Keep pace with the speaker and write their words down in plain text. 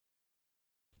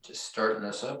Just starting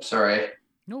this up. Sorry.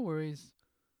 No worries.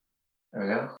 There we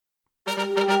go.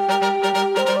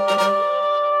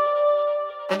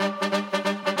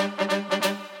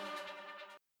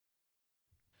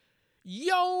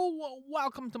 Yo,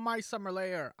 welcome to my summer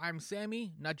lair. I'm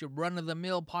Sammy, not your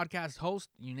run-of-the-mill podcast host,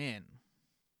 Yunan.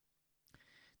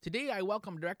 Today, I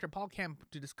welcome director Paul Kemp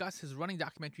to discuss his running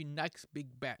documentary Nike's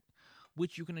Big Bet,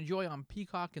 which you can enjoy on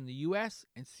Peacock in the US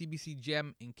and CBC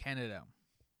Gem in Canada.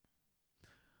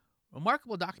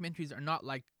 Remarkable documentaries are not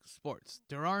like sports.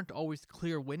 There aren't always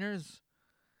clear winners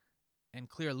and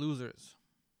clear losers.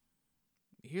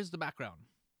 Here's the background.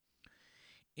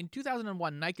 In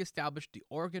 2001, Nike established the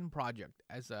Oregon Project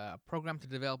as a program to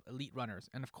develop elite runners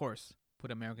and, of course, put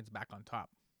Americans back on top.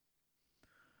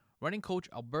 Running coach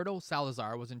Alberto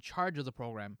Salazar was in charge of the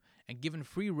program and given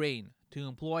free rein to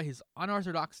employ his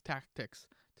unorthodox tactics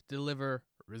to deliver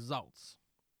results.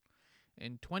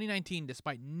 In 2019,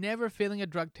 despite never failing a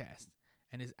drug test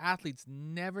and his athletes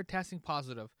never testing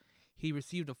positive, he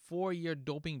received a 4-year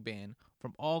doping ban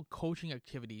from all coaching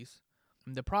activities,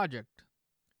 and the project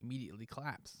immediately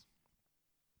collapsed.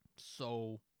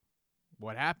 So,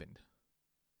 what happened?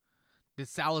 Did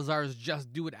Salazar's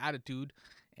just do it attitude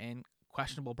and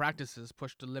questionable practices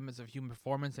push the limits of human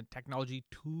performance and technology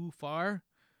too far?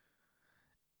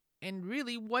 And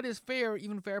really, what is fair,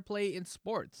 even fair play in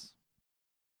sports?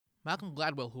 Malcolm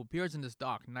Gladwell, who appears in this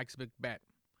doc, Nike's Big Bet,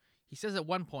 he says at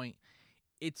one point,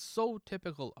 "It's so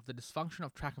typical of the dysfunction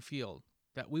of track and field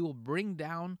that we will bring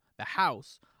down the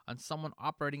house on someone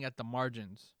operating at the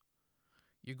margins.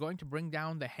 You're going to bring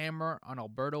down the hammer on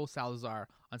Alberto Salazar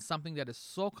on something that is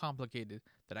so complicated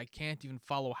that I can't even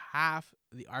follow half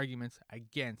the arguments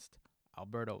against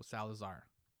Alberto Salazar."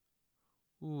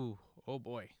 Ooh, oh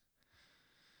boy.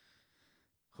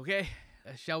 Okay,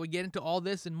 shall we get into all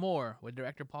this and more with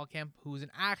director Paul Kemp, who's an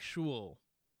actual,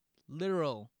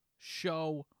 literal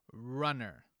show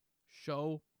runner.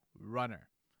 Show runner.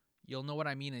 You'll know what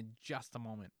I mean in just a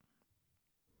moment.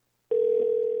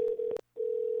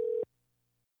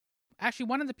 Actually,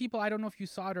 one of the people, I don't know if you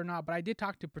saw it or not, but I did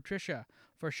talk to Patricia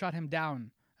for Shut Him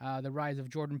Down, the rise of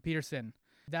Jordan Peterson.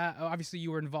 That obviously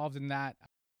you were involved in that.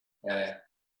 Yeah.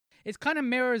 It kind of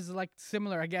mirrors, like,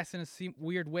 similar, I guess, in a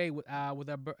weird way with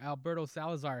Alberto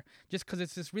Salazar, just because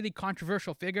it's this really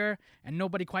controversial figure, and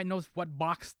nobody quite knows what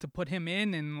box to put him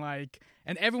in,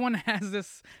 and everyone has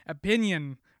this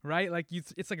opinion, right? Like,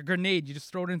 it's like a grenade. You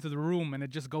just throw it into the room, and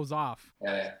it just goes off.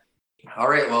 Yeah. All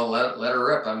right. Well, let her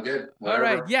rip. I'm good. Whatever.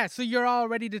 All right. Yeah. So you're all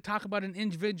ready to talk about an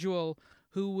individual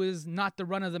who is not the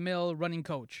run-of-the-mill running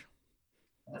coach.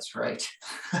 That's right.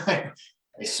 I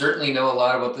certainly know a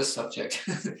lot about this subject.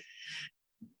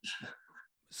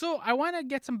 So I want to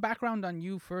get some background on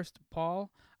you first,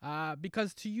 Paul,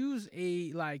 because to use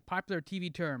a popular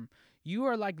TV term, you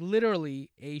are like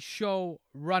literally a show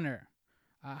runner.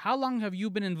 How long have you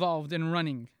been involved in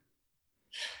running?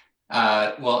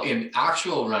 Well, in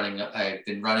actual running, I've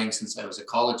been running since I was a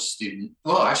college student.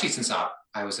 Well, actually, since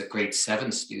I was a grade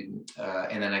 7 student,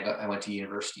 and then I went to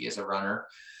university as a runner.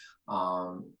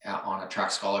 On a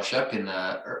track scholarship in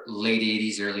the late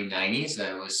 80s, early 90s.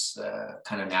 I was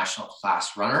kind of national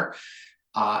class runner.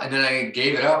 And then I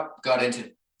gave it up, got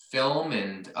into film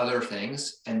and other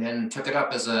things, and then took it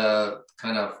up as a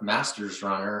kind of master's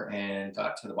runner and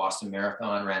got to the Boston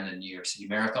Marathon, ran the New York City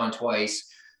Marathon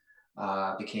twice,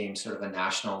 became sort of a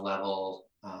national level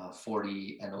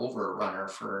 40 and over runner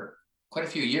for quite a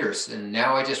few years. And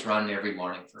now I just run every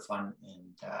morning for fun.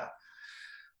 And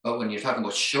but when you're talking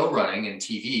about show running and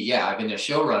TV, yeah, I've been a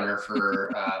showrunner for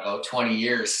about 20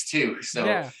 years too. So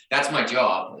yeah. That's my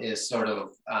job, is sort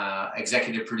of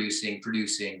executive producing,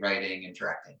 writing, and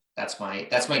directing. That's my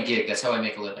gig. That's how I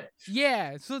make a living.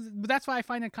 Yeah, so that's why I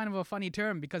find it kind of a funny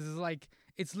term, because it's like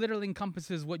it's literally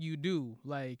encompasses what you do,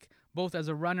 like both as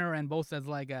a runner and both as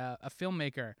like a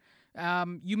filmmaker.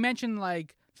 You mentioned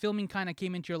like filming kind of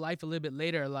came into your life a little bit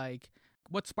later, like.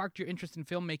 What sparked your interest in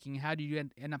filmmaking? How did you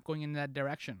end up going in that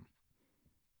direction?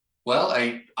 Well,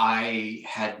 I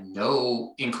had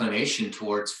no inclination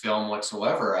towards film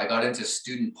whatsoever. I got into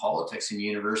student politics in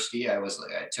university. I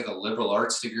took a liberal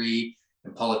arts degree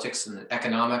in politics and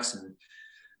economics and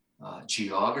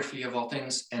geography of all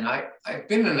things. And I've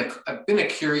been a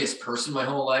curious person my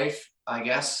whole life, I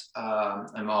guess.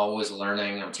 I'm always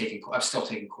learning. I'm still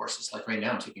taking courses. Like right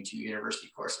now, I'm taking 2 university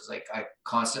courses. Like I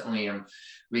constantly am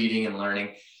reading and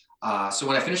learning. So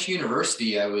when I finished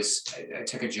university, I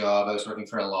took a job. I was working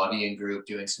for a lobbying group,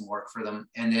 doing some work for them.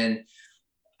 And then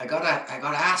I got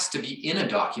asked to be in a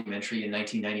documentary in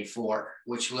 1994,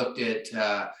 which looked at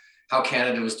how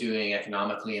Canada was doing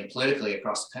economically and politically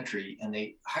across the country. And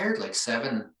they hired like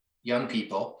 7 young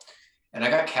people and I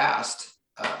got cast.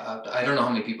 I don't know how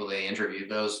many people they interviewed,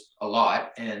 but it was a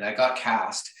lot. And I got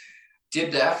cast,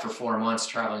 did that for 4 months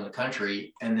traveling the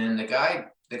country. And then the guy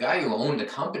who owned the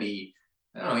company,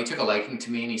 I don't know, he took a liking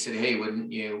to me and he said, hey,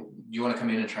 you want to come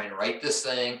in and try and write this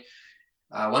thing?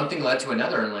 One thing led to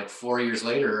another. And like 4 years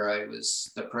later, I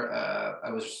was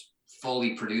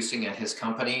fully producing at his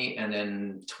company. And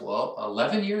then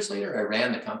 11 years later, I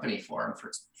ran the company for him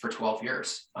for 12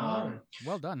 years.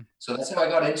 Well done. So that's how I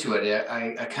got into it.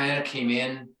 I kind of came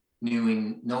in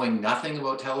knowing nothing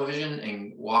about television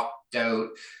and walked out.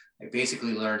 I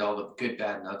basically learned all the good,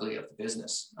 bad, and ugly of the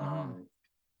business,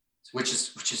 which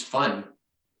is fun.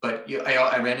 But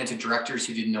I ran into directors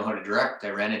who didn't know how to direct.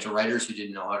 I ran into writers who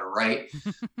didn't know how to write,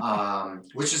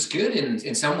 which is good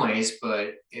in some ways,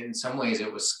 but in some ways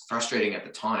it was frustrating at the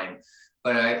time.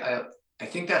 But I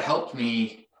think that helped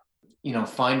me,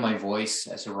 find my voice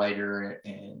as a writer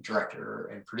and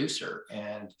director and producer.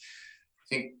 And I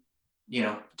think,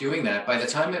 doing that, by the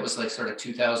time it was like sort of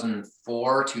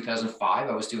 2004, 2005,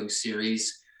 I was doing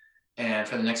series. And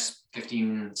for the next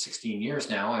 15, 16 years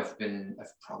now, I've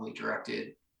probably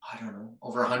directed, I don't know,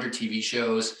 over 100 TV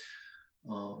shows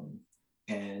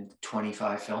and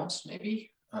 25 films,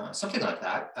 maybe, something like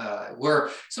that. Where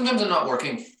sometimes I'm not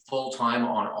working full time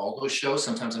on all those shows.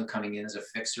 Sometimes I'm coming in as a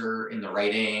fixer in the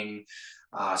writing.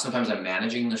 Sometimes I'm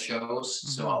managing the shows.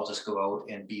 So I'll just go out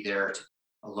and be there.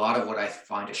 A lot of what I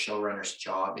find a showrunner's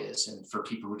job is, and for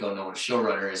people who don't know what a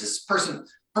showrunner is, this person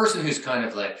who's kind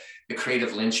of like the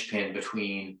creative linchpin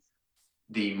between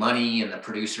the money and the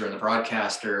producer and the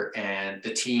broadcaster and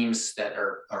the teams that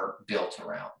are built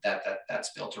around that's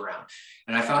built around.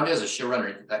 And I found as a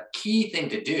showrunner, that key thing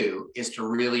to do is to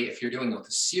really, if you're doing with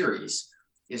a series,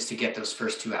 is to get those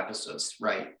first 2 episodes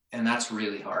right. And that's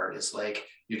really hard. It's like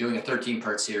you're doing a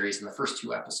 13-part series and the first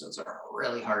 2 episodes are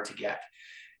really hard to get.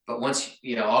 But once,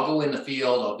 I'll go in the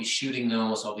field, I'll be shooting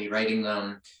those, I'll be writing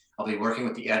them, I'll be working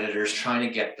with the editors, trying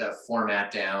to get the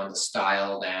format down, the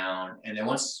style down. And then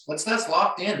once that's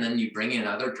locked in, then you bring in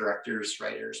other directors,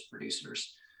 writers,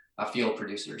 producers, field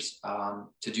producers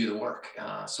to do the work.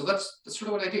 So that's sort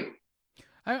of what I do.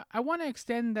 I want to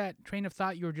extend that train of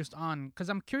thought you were just on, because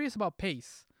I'm curious about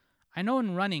pace. I know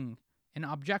in running, an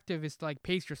objective is to like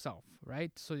pace yourself,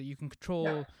 right? So that you can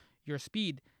control your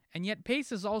speed. And yet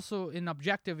pace is also an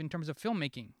objective in terms of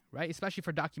filmmaking, right? Especially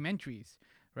for documentaries,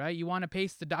 right? You want to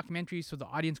pace the documentary so the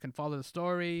audience can follow the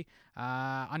story,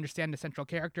 understand the central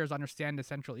characters, understand the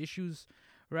central issues,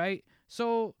 right?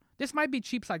 So this might be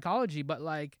cheap psychology, but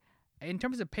like in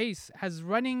terms of pace, has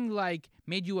running like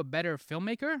made you a better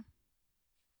filmmaker?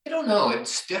 I don't know.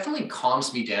 It definitely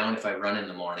calms me down if I run in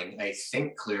the morning. I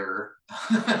think clearer.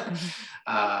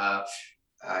 I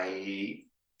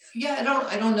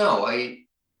don't know.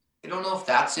 I don't know if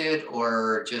that's it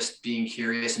or just being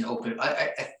curious and open.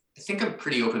 I think I'm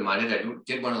pretty open-minded. I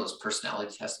did one of those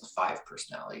personality tests with 5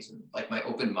 personalities, and like my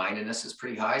open-mindedness is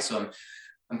pretty high. So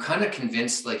I'm kind of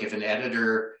convinced, like if an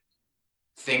editor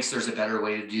thinks there's a better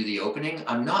way to do the opening,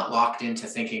 I'm not locked into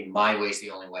thinking my way is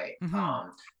the only way.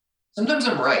 Sometimes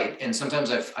I'm right, and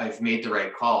sometimes I've made the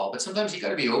right call, but sometimes you got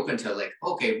to be open to like,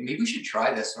 okay, maybe we should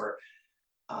try this. Or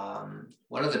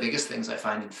one of the biggest things I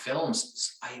find in films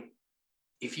is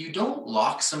if you don't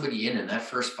lock somebody in that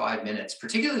first 5 minutes,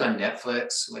 particularly on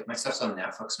Netflix, like my stuff's on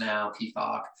Netflix now,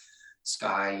 Peacock,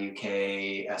 Sky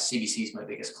UK, CBC is my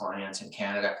biggest clients in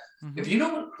Canada. If you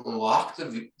don't lock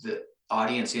the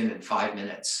audience in 5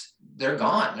 minutes, they're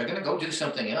gone. They're going to go do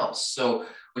something else. So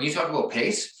when you talk about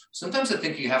pace, sometimes I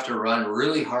think you have to run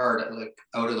really hard, like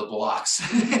out of the blocks.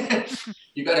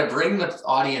 You got to bring the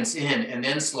audience in and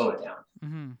then slow it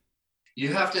down.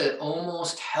 You have to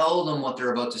almost tell them what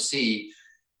they're about to see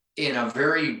in a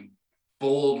very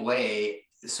bold way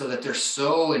so that they're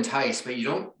so enticed, but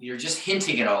you're just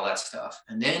hinting at all that stuff.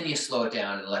 And then you slow it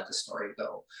down and let the story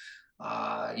go.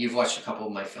 You've watched a couple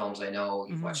of my films. I know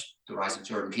you've watched The Rise of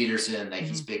Jordan Peterson,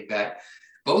 Nike's Big Bet.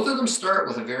 Both of them start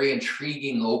with a very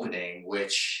intriguing opening,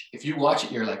 which if you watch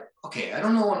it, you're like, okay, I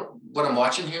don't know what I'm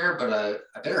watching here, but I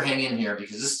better hang in here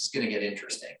because this is going to get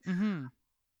interesting.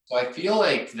 So I feel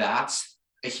like that's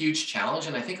a huge challenge.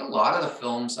 And I think a lot of the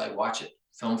films I watch at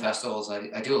film festivals,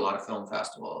 I do a lot of film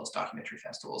festivals, documentary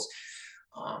festivals.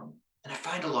 And I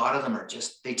find a lot of them are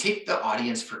just, they take the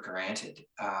audience for granted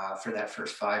for that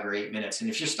first 5 or 8 minutes. And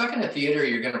if you're stuck in a theater,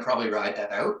 you're going to probably ride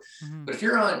that out. But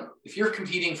if you're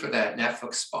competing for that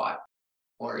Netflix spot,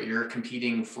 or you're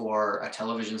competing for a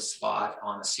television slot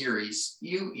on a series,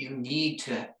 you need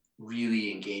to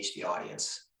really engage the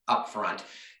audience up front.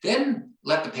 Then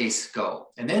let the pace go,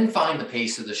 and then find the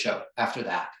pace of the show after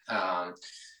that.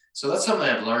 So that's something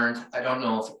I've learned. I don't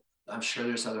know I'm sure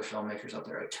there's other filmmakers out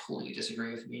there who totally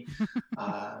disagree with me.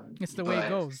 It's the way it But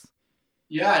goes.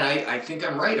 yeah, and I think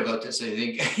I'm right about this. I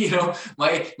think,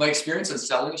 my experience in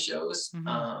selling shows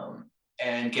Mm-hmm.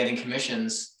 and getting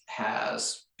commissions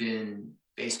has been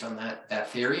based on that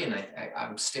theory, and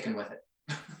I'm sticking with it.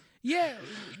 Yeah,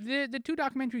 the two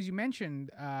documentaries you mentioned,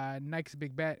 Nike's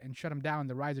Big Bet and Shut 'Em Down: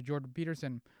 The Rise of Jordan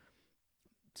Peterson.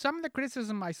 Some of the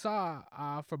criticism I saw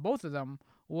for both of them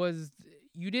was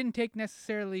you didn't take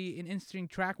necessarily an interesting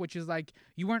track, which is like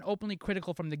you weren't openly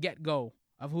critical from the get go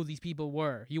of who these people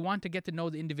were. You want to get to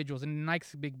know the individuals. And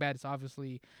Nike's Big Bet is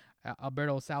obviously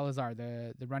Alberto Salazar,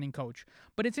 the running coach.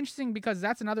 But it's interesting because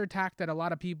that's another tack that a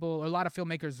lot of people or a lot of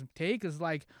filmmakers take is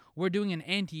like we're doing an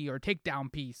anti or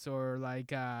takedown piece or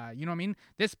like you know what I mean.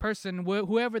 This person,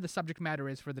 whoever the subject matter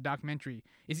is for the documentary,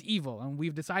 is evil, and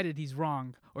we've decided he's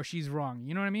wrong or she's wrong.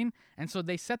 You know what I mean? And so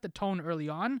they set the tone early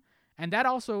on, and that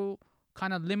also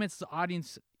kind of limits the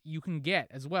audience you can get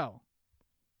as well.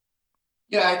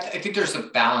 Yeah, I think there's a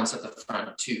balance at the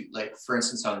front too. Like, for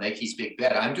instance, on Nike's Big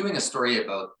Bet, I'm doing a story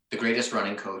about the greatest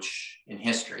running coach in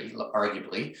history,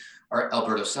 arguably, or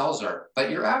Alberto Salazar.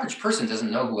 But your average person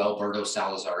doesn't know who Alberto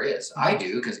Salazar is. I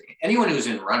do, because anyone who's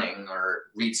in running or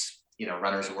reads,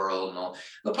 Runner's World and all,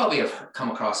 they'll probably have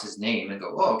come across his name and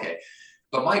go, "Oh, okay."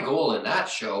 But my goal in that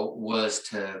show was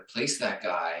to place that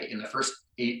guy in the first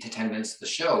 8 to 10 minutes of the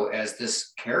show as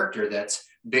this character that's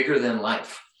bigger than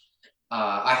life.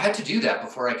 I had to do that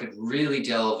before I could really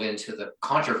delve into the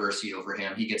controversy over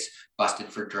him. He gets busted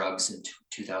for drugs in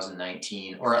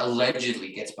 2019, or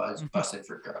allegedly gets busted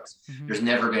for drugs. There's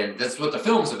never been, that's what the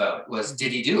film's about, was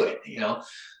did he do it,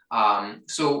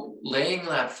 So laying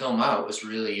that film out was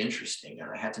really interesting,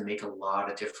 and I had to make a lot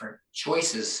of different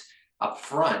choices up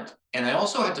front. And I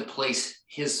also had to place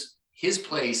his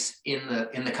place in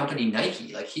the company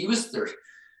Nike. Like, he was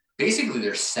basically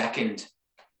their second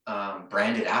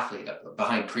branded athlete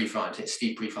behind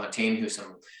Steve Prefontaine, who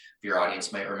some of your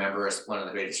audience might remember as one of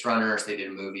the greatest runners. They did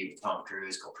a movie with Tom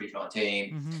Cruise called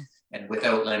Prefontaine, and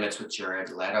Without Limits with Jared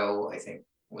Leto, I think,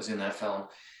 was in that film.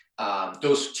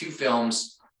 Those two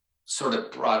films sort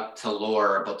of brought to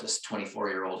lore about this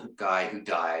 24-year-old guy who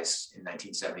dies in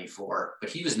 1974, but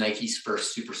he was Nike's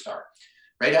first superstar.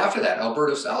 Right after that,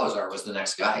 Alberto Salazar was the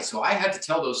next guy. So I had to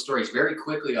tell those stories very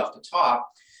quickly off the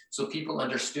top, so people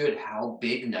understood how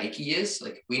big Nike is.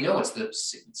 Like, we know it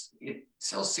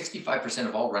sells 65%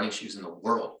 of all running shoes in the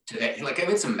world today. Like,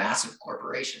 it's a massive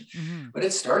corporation, but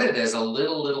it started as a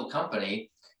little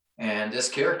company. And this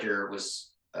character was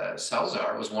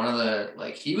Salazar was one of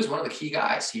the key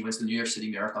guys. He wins the New York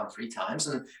City Marathon 3 times,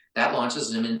 and that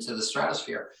launches him into the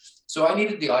stratosphere. So I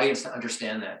needed the audience to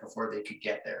understand that before they could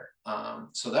get there.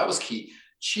 So that was key.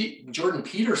 Jordan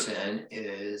Peterson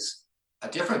is a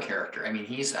different character. I mean,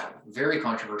 he's a very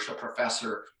controversial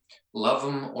professor. Love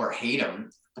him or hate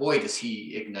him, boy, does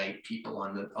he ignite people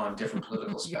on different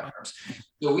political spectrums.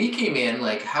 So we came in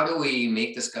like, how do we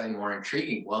make this guy more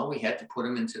intriguing? Well, we had to put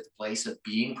him into the place of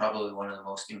being probably one of the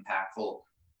most impactful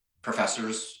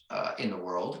professors in the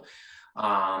world.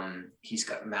 He's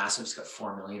got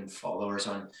 4 million followers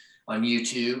on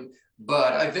YouTube.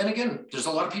 But then again, there's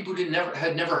a lot of people who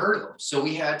had never heard of him. So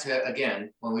we had to,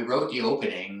 again, when we wrote the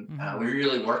opening, we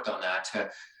really worked on that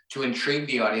to intrigue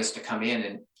the audience to come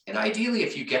in, and ideally,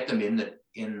 if you get them in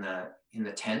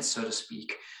the tent, so to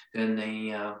speak, then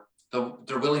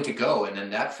they're willing to go. And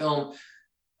then that film,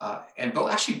 and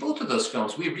both of those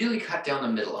films, we really cut down the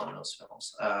middle on those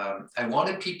films. I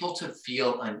wanted people to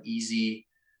feel uneasy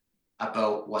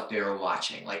about what they were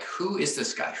watching. Like, who is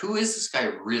this guy? Who is this guy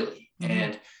really?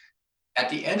 And at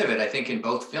the end of it, I think in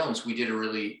both films, we did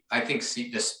the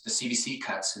CBC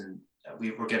cuts, and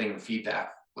we were getting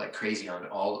feedback like crazy on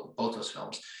both those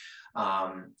films,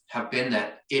 have been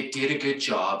that it did a good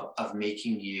job of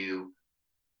making you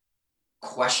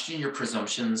question your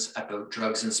presumptions about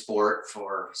drugs and sport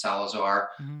for Salazar,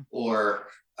 or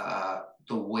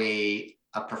the way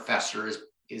a professor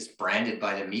is branded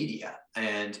by the media.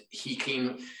 And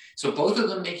so both of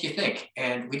them make you think.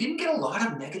 And we didn't get a lot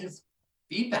of negative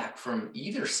feedback from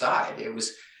either side.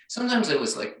 Sometimes it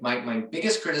was like my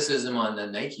biggest criticism on the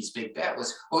Nike's Big Bet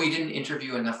was, oh, you didn't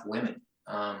interview enough women.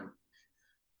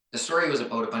 The story was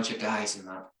about a bunch of guys in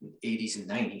the 80s and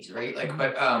 90s, right? Like,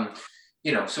 but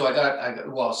so I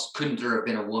got, couldn't there have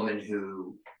been a woman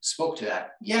who spoke to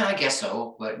that? Yeah, I guess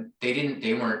so, but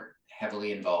they weren't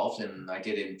heavily involved, and I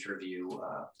did interview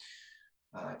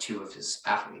 2 of his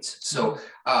athletes. So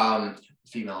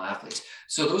female athletes.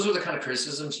 So those are the kind of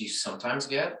criticisms you sometimes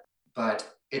get, but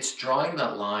it's drawing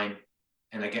that line.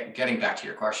 And getting back to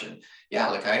your question, yeah,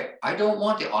 like I don't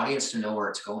want the audience to know where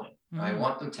it's going. I Mm-hmm.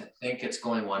 want them to think it's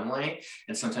going one way,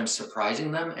 and sometimes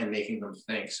surprising them and making them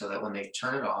think, so that when they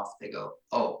turn it off, they go,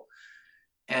 oh.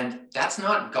 And that's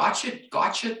not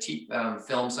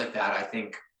films like that. I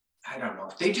think, I don't know,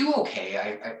 they do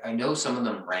okay. I know some of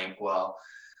them rank well.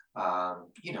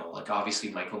 Like obviously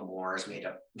Michael Moore has made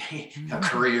a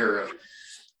career of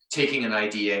taking an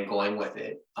idea and going with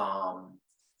it,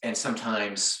 and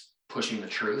sometimes pushing the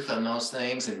truth on those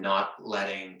things and not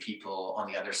letting people on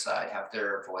the other side have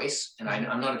their voice. And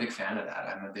I'm not a big fan of that.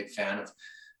 I'm a big fan of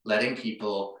letting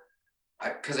people,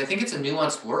 because I think it's a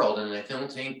nuanced world, and I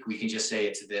don't think we can just say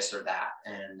it's this or that.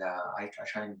 And I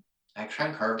try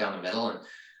and carve down the middle, and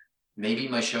maybe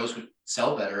my shows would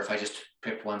sell better if I just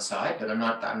picked one side, but I'm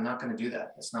not going to do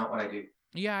that. That's not what I do.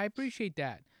 Yeah, I appreciate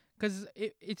that because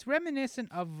it's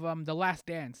reminiscent of The Last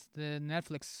Dance, the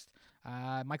Netflix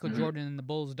Michael Mm-hmm. Jordan and the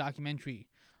Bulls documentary.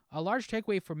 A large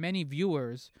takeaway for many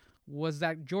viewers was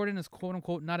that Jordan is quote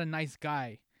unquote not a nice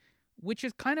guy, which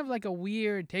is kind of like a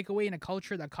weird takeaway in a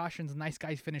culture that cautions nice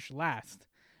guys finish last,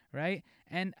 right?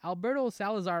 And Alberto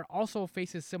Salazar also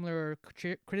faces similar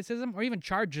criticism or even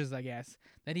charges, I guess,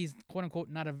 that he's quote unquote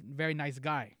not a very nice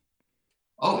guy.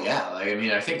 Oh yeah, I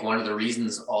mean, I think one of the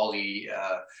reasons all the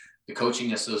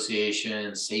coaching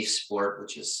association, Safe Sport,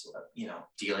 which is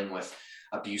dealing with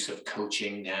abusive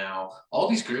coaching now, all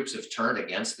these groups have turned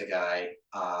against the guy.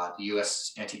 The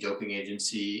U.S. Anti-Doping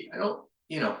Agency.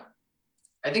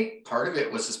 I think part of it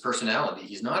was his personality.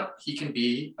 He can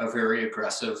be a very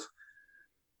aggressive.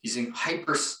 He's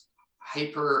hyper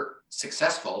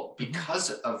successful because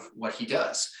of what he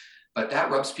does, but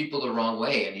that rubs people the wrong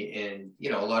way. And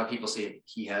a lot of people say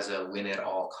he has a win at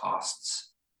all costs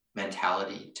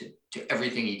mentality to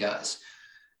everything he does.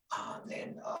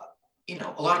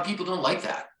 A lot of people don't like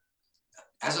that.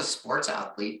 As a sports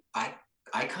athlete, I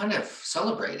kind of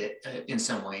celebrate it in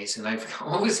some ways, and I've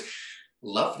always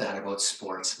loved that about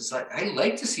sports. It's like I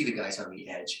like to see the guys on the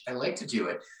edge. I like to do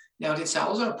it. Now, did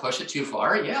Salazar push it too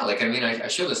far? Yeah, I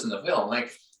show this in the film.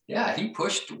 Like, yeah, he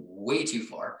pushed way too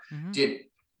far. Mm-hmm. Did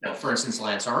for instance,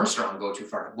 Lance Armstrong go too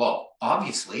far? Well,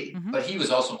 obviously, Mm-hmm. but he was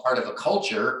also part of a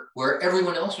culture where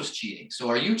everyone else was cheating. So,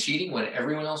 are you cheating when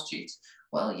everyone else cheats?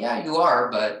 Well, yeah, you are,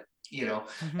 but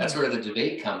that's where the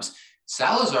debate comes.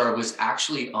 Salazar was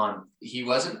actually he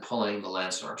wasn't pulling the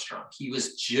Lance Armstrong. He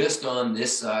was just on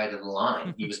this side of the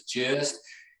line. He was just,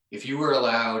 if you were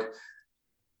allowed,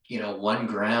 1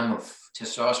 gram of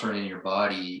testosterone in your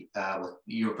body,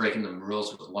 you were breaking the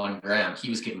rules with 1 gram. He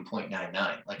was given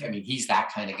 0.99. Like, I mean, he's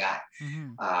that kind of guy.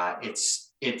 Mm-hmm.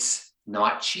 It's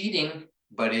not cheating,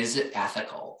 but is it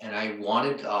ethical? And I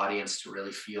wanted the audience to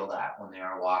really feel that when they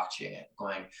are watching it,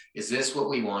 going, is this what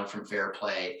we want from fair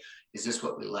play? Is this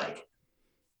what we like?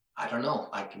 I don't know.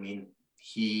 I mean,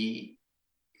 he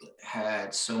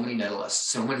had so many medalists,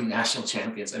 so many national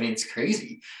champions. I mean, it's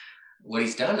crazy what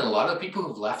he's done. And a lot of people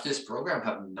who've left his program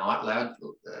have not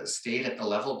stayed at the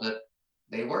level that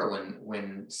they were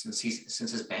since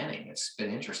his banning. It's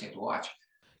been interesting to watch.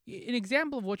 An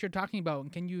example of what you're talking about,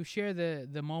 and can you share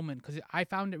the moment? Because I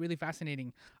found it really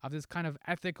fascinating of this kind of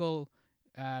ethical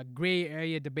gray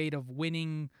area debate of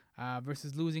winning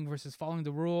versus losing versus following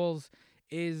the rules.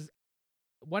 Is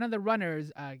one of the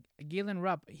runners, Galen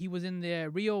Rupp, he was in the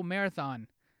Rio Marathon.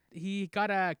 He got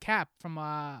a cap from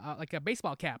like a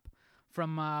baseball cap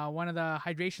from one of the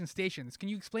hydration stations. Can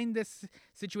you explain this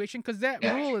situation? Because that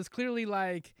rule is clearly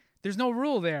like there's no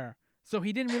rule there. So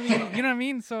he didn't really, you know what I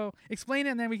mean? So explain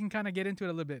it, and then we can kind of get into it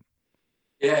a little bit.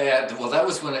 Yeah. Well, that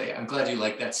was when I'm glad you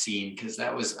liked that scene, because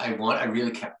that was I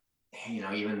really kept,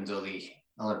 even though the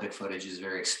Olympic footage is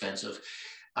very expensive,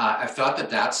 I thought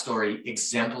that story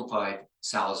exemplified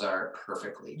Salazar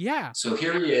perfectly. Yeah. So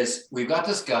here he is. We've got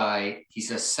this guy. He's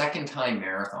a second-time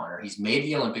marathoner. He's made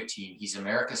the Olympic team. He's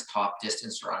America's top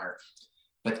distance runner.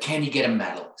 But can he get a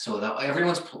medal? So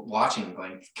everyone's watching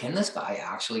going, can this guy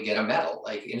actually get a medal?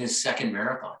 Like in his second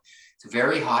marathon. It's a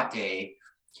very hot day.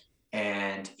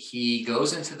 And he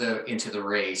goes into the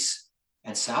race.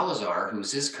 And Salazar,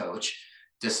 who's his coach,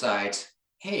 decides,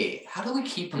 hey, how do we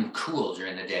keep him cool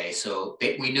during the day? So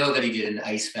we know that he did an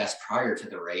ice vest prior to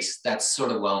the race. That's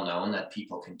sort of well known that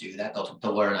people can do that.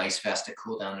 They'll wear an ice vest to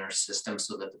cool down their system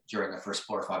so that during the first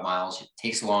 4 or 5 miles, it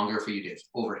takes longer for you to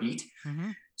overheat.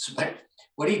 Mm-hmm. So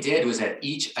what he did was at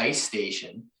each ice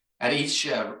station,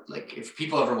 like if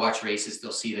people ever watch races,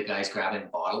 they'll see the guys grabbing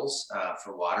bottles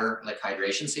for water, like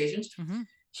hydration stations. Mm-hmm.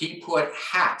 He put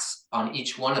hats on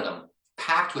each one of them,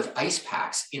 packed with ice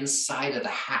packs inside of the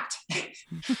hat.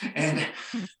 And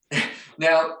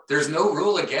now there's no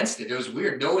rule against it. It was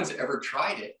weird. No one's ever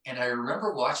tried it. And I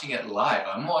remember watching it live.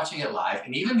 I'm watching it live.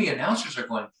 And even the announcers are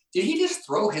going, did he just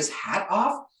throw his hat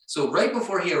off? So right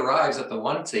before he arrives at the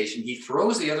one station, he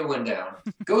throws the other one down,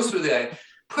 goes through the,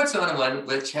 puts on one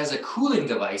which has a cooling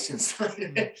device inside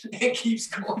it, and keeps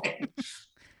going.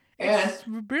 It's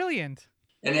brilliant.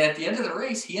 And at the end of the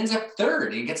race, he ends up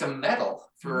third. He gets a medal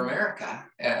for America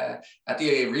at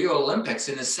the Rio Olympics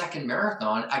in his second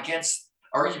marathon against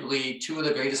arguably two of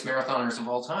the greatest marathoners of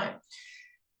all time.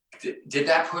 Did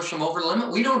that push him over the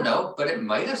limit? We don't know, but it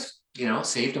might have,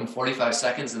 saved him 45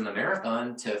 seconds in the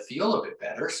marathon to feel a bit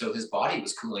better. So his body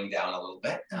was cooling down a little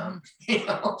bit,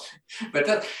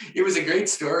 but it was a great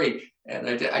story. And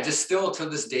I just still, to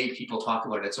this day, people talk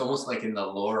about it. It's almost like in the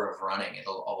lore of running,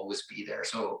 it'll always be there.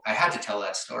 So I had to tell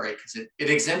that story because it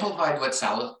exemplified what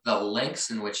the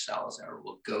lengths in which Salazar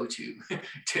will go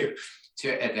to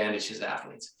advantage his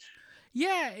athletes.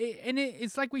 Yeah, and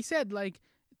it's like we said, like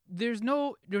there's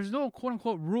no quote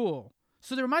unquote rule.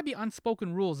 So there might be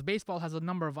unspoken rules. Baseball has a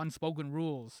number of unspoken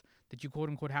rules that you quote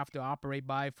unquote have to operate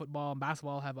by. Football and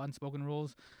basketball have unspoken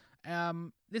rules.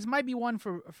 This might be one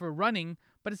for running,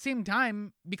 but at the same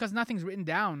time, because nothing's written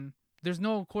down, there's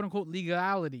no quote unquote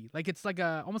legality. Like it's like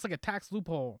almost like a tax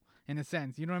loophole in a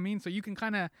sense. You know what I mean? So you can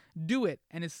kind of do it,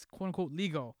 and it's quote unquote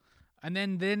legal. And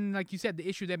then, like you said, the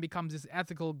issue then becomes this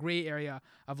ethical gray area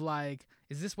of like,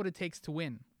 is this what it takes to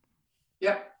win?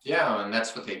 Yeah, and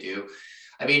that's what they do.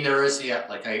 I mean, there is,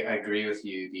 like I agree with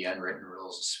you. The unwritten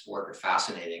rules of sport are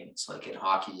fascinating. It's like in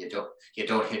hockey, you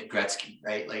don't hit Gretzky,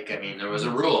 right? Like, I mean, there was a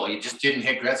rule. You just didn't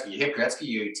hit Gretzky. You hit Gretzky,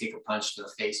 you take a punch to the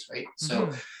face, right? So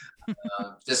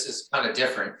this is kind of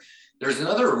different. There's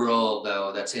another rule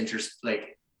though that's interesting.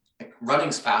 Like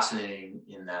running's fascinating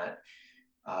in that,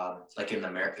 like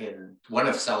in one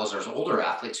of Salazar's older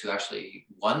athletes who actually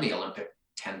won the Olympic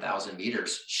 10,000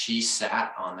 meters, she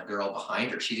sat on the girl behind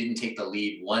her. She didn't take the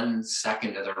lead 1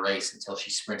 second of the race until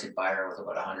she sprinted by her with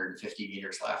about 150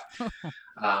 meters left.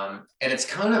 And it's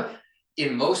kind of,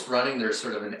 in most running, there's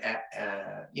sort of an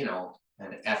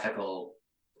ethical,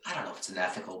 I don't know if it's an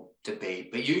ethical debate,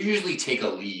 but you usually take a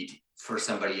lead for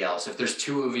somebody else. If there's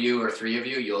 2 of you or 3 of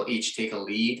you, you'll each take a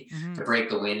lead to break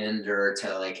the wind or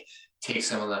to like take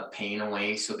some of the pain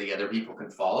away so the other people can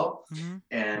follow.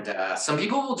 And some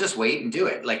people will just wait and do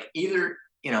it. Like either,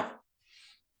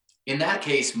 in that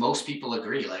case, most people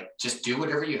agree, like just do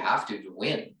whatever you have to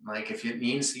win. Like if it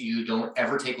means that you don't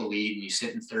ever take a lead and you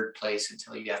sit in third place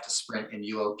until you have to sprint and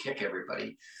you outkick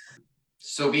everybody,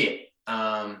 so be it.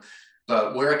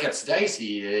 But where it gets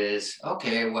dicey is,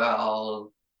 okay,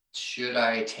 well, should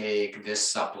I take this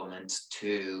supplement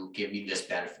to give me this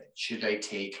benefit? Should I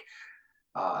take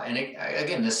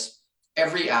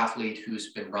every athlete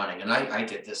who's been running, and I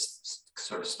did this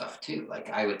sort of stuff too. Like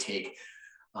I would take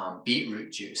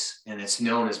beetroot juice, and it's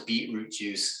known as beetroot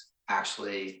juice.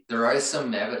 Actually, there is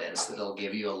some evidence that it'll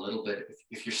give you a little bit,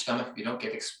 if your stomach, if you don't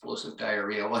get explosive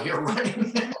diarrhea while you're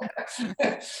running,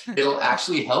 it'll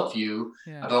actually help you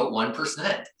about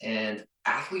 1%. And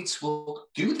athletes will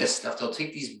do this stuff. They'll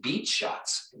take these beet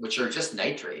shots, which are just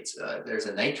nitrates. There's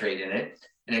a nitrate in it.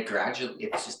 And it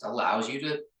just allows you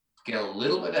to get a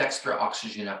little bit extra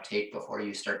oxygen uptake before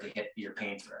you start to hit your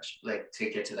pain threshold, like to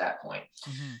get to that point.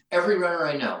 Every runner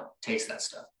I know takes that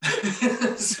stuff.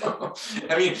 So,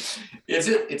 I mean,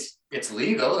 it's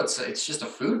legal. It's just a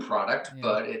food product,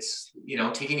 but it's,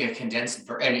 taking a condensed,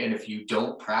 and if you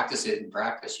don't practice it in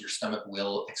practice, your stomach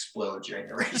will explode during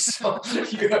the race. So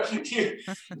these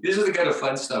are the kind of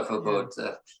fun stuff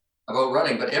about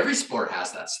running, but every sport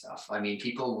has that stuff. I mean,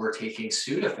 people were taking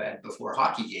Sudafed before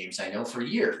hockey games, I know, for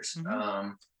years.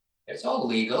 It's all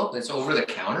legal. It's over the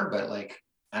counter, but like,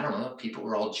 I don't know, people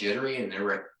were all jittery and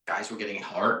guys were getting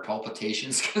heart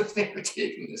palpitations because they were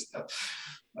taking this stuff.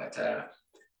 But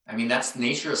I mean, that's the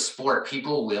nature of sport.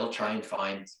 People will try and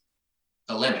find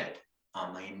the limit.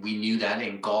 I mean, we knew that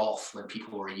in golf when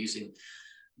people were using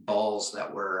balls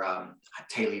that were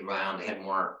taily round, they had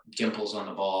more dimples on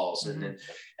the balls, and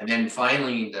then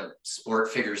finally the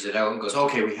sport figures it out and goes,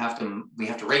 okay, we have to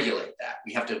regulate that.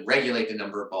 We have to regulate the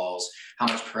number of balls, how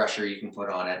much pressure you can put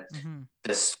on it,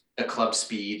 the club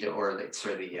speed, or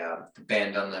the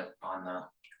bend on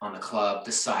the club,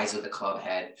 the size of the club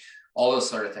head, all those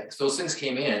sort of things. Those things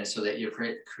came in so that you're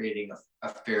creating a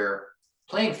fair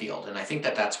playing field, and I think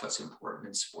that's what's important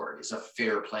in sport, is a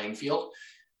fair playing field.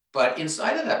 But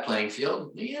inside of that playing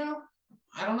field,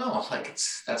 I don't know, like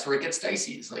that's where it gets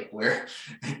dicey. It's like, where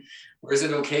is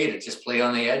it okay to just play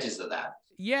on the edges of that?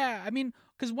 Yeah, I mean,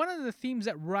 because one of the themes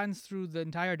that runs through the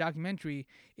entire documentary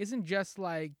isn't just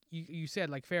like you said,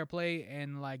 like fair play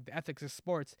and like the ethics of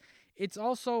sports. it's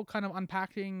also kind of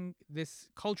unpacking this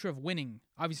culture of winning.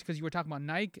 Obviously, because you were talking about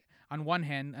Nike on one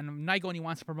hand, and Nike only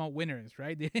wants to promote winners,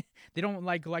 right? They don't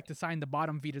like to sign the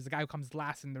bottom feeders, the guy who comes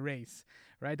last in the race,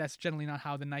 right? That's generally not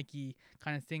how the Nike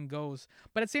kind of thing goes.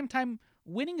 But at the same time,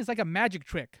 winning is like a magic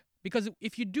trick, because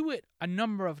if you do it a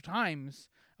number of times,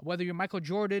 whether you're Michael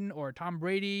Jordan or Tom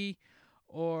Brady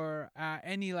or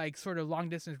any like sort of long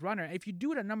distance runner, if you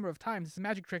do it a number of times, it's a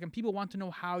magic trick, and people want to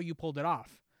know how you pulled it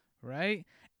off, right?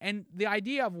 And the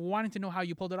idea of wanting to know how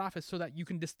you pulled it off is so that you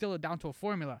can distill it down to a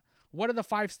formula. What are the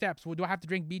 5 steps? Well, do I have to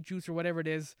drink beet juice or whatever it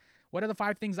is? What are the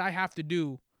 5 things I have to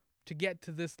do to get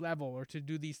to this level or to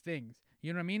do these things?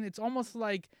 You know what I mean? It's almost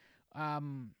like,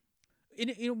 in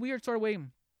a weird sort of way,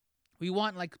 we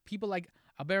want like people like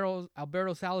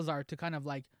Alberto Salazar to kind of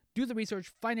like do the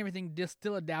research, find everything,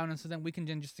 distill it down, and so then we can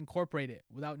then just incorporate it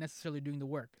without necessarily doing the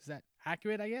work. Is that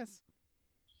accurate, I guess?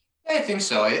 Yeah, I think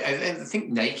so. I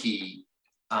think Nike.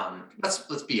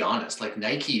 Let's be honest. Like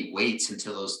Nike waits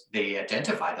until they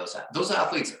identify those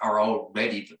athletes are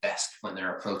already the best when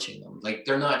they're approaching them. Like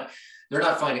they're not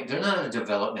a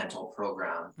developmental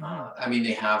program. Mm-hmm. I mean,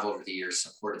 they have over the years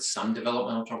supported some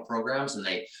developmental programs, and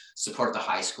they support the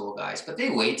high school guys, but they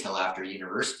wait till after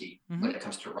university when it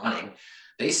comes to running.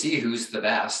 They see who's the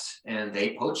best, and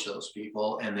they poach those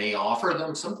people, and they offer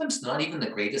them sometimes not even the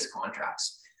greatest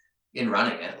contracts in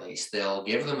running. At least they'll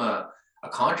give them a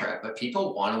contract, but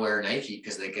people want to wear Nike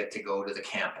because they get to go to the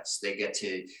campus. They get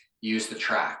to use the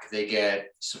track. They get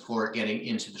support getting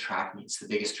into the track meets, the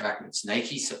biggest track meets.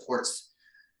 Nike is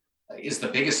the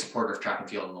biggest supporter of track and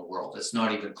field in the world. It's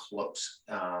not even close.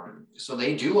 So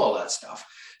they do all that stuff.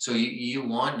 So you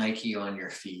want Nike on your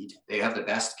feed. They have the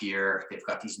best gear. They've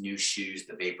got these new shoes,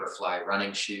 the Vaporfly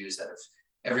running shoes that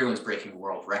everyone's breaking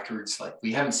world records. Like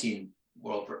we haven't seen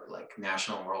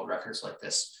national world records like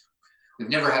this. We've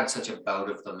never had such a bout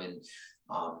of them in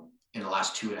the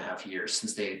last 2.5 years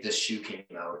since this shoe came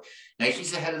out.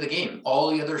 Nike's ahead of the game.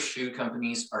 All the other shoe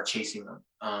companies are chasing them.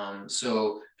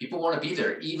 So people want to be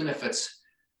there, even if it's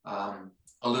a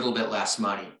little bit less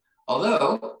money.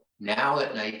 Although now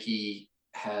that Nike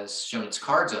has shown its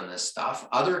cards on this stuff,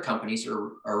 other companies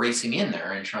are racing in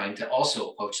there and trying to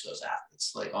also poach those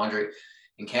athletes. Like Andre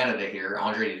in Canada here,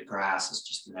 Andre De Grasse is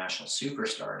just a national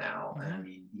superstar now. Mm-hmm. I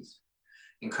mean, he's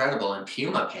incredible. And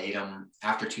Puma paid him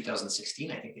after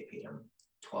 2016. I think they paid him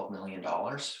 $12 million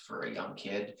for a young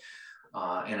kid.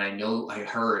 And I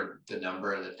heard the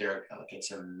number that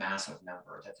it's a massive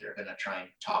number that they're going to try and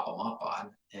top him up on.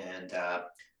 And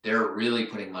they're really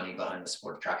putting money behind the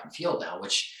sport of track and field now,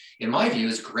 which in my view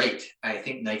is great. I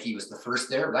think Nike was the first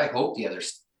there, but I hope the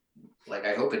others,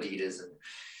 I hope Adidas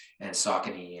and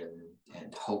Saucony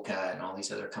and Hoka and all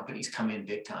these other companies come in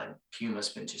big time. Puma's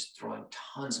been just throwing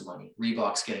tons of money.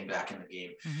 Reebok's getting back in the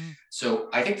game. Mm-hmm. So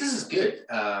I think this is good.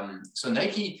 So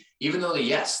Nike, even though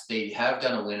they have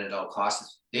done a win at all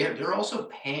costs, they're also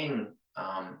paying.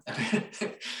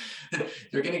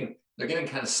 They're getting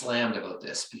kind of slammed about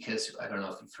this because I don't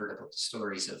know if you've heard about the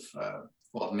stories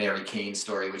of Mary Cain's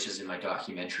story, which is in my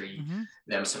documentary,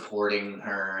 them supporting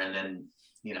her, and then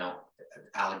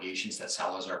allegations that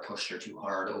Salazar pushed her too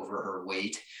hard over her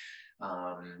weight,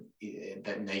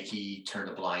 that Nike turned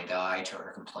a blind eye to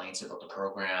her complaints about the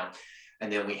program.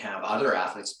 And then we have other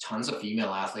athletes, tons of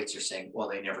female athletes are saying, well,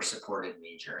 they never supported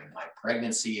me during my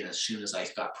pregnancy. And as soon as I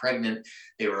got pregnant,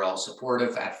 they were all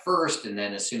supportive at first. And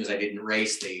then as soon as I didn't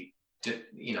race, they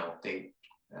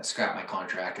scrapped my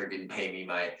contract or didn't pay me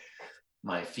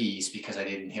my fees because I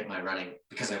didn't hit my running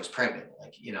because I was pregnant.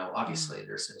 Obviously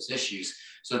there's issues.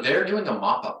 So they're doing a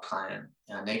mop-up plan.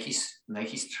 Nike's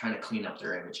trying to clean up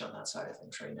their image on that side of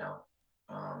things right now.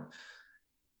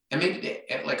 And maybe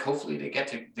hopefully they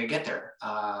get there.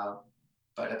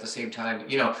 But at the same time,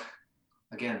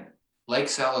 again, like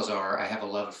Salazar, I have a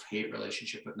love-hate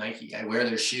relationship with Nike. I wear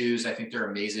their shoes. I think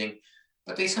they're amazing,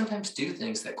 but they sometimes do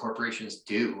things that corporations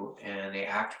do, and they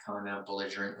act kind of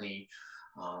belligerently.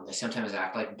 They sometimes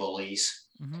act like bullies,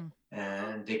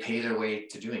 and they pay their way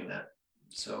to doing that.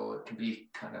 So it can be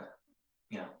kind of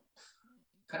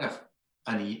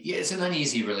uneasy. It's an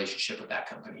uneasy relationship with that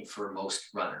company for most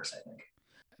runners, I think.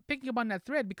 Picking up on that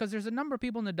thread, because there's a number of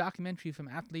people in the documentary, from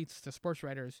athletes to sports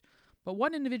writers, but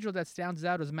one individual that stands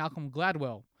out is Malcolm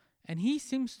Gladwell, and he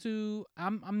seems to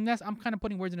I'm kind of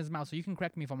putting words in his mouth, so you can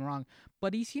correct me if I'm wrong,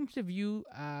 but he seems to view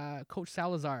Coach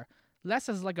Salazar less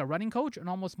as like a running coach and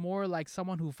almost more like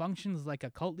someone who functions like a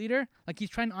cult leader. Like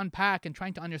he's trying to unpack and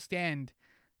trying to understand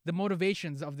the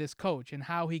motivations of this coach and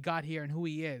how he got here and who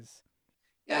he is.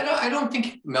 Yeah, I don't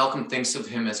think Malcolm thinks of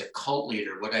him as a cult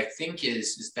leader. What I think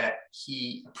is that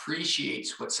he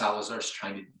appreciates what Salazar's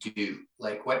trying to do.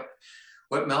 Like what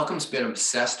what Malcolm's been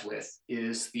obsessed with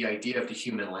is the idea of the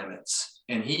human limits.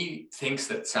 And he thinks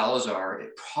that Salazar, it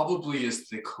probably is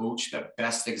the coach that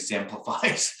best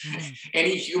exemplifies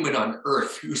any human on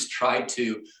earth who's tried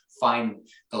to find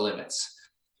the limits.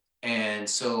 And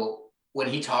so when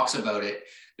he talks about it,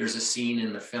 there's a scene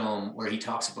in the film where he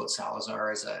talks about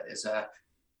Salazar as a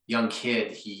young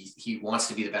kid. He wants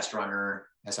to be the best runner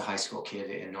as a high school kid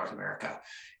in North America.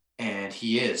 And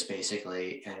he is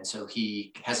basically. And so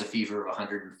he has a fever of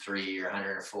 103 or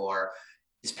 104.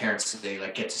 His parents, they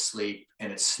like get to sleep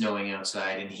and it's snowing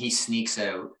outside and he sneaks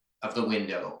out of the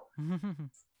window,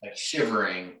 like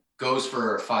shivering, goes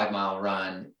for a 5-mile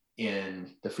run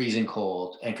in the freezing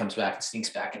cold and comes back and sneaks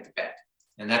back into bed.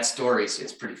 And that story,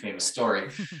 it's a pretty famous story.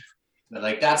 But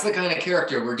like, that's the kind of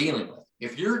character we're dealing with.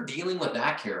 If you're dealing with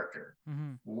that character,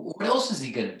 what else is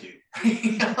he going to do?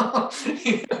 Yeah.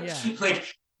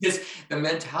 Like the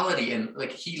mentality, and like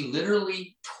he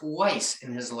literally twice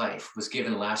in his life was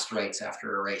given last rites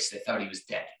after a race. They thought he was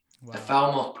dead. Wow. The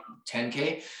Falmouth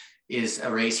 10K is a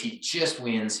race he just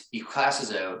wins. He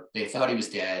classes out. They thought he was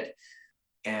dead.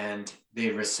 And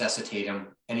they resuscitate him,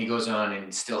 and he goes on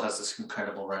and still has this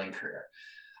incredible running career.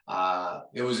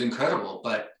 It was incredible,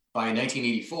 but by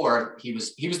 1984, he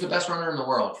was the best runner in the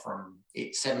world from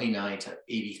 79 to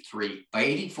 83. By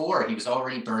 84, he was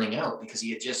already burning out because he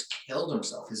had just killed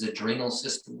himself. His adrenal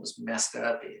system was messed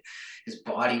up. His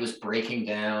body was breaking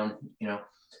down. You know,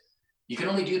 you can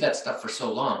only do that stuff for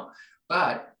so long,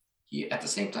 but at the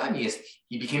same time,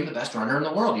 he became the best runner in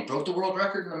the world. He broke the world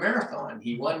record in the marathon.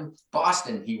 He won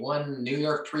Boston. He won New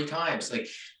York 3 times. Like,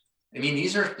 I mean,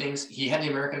 these are things. He had the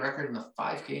American record in the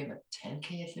 5K and the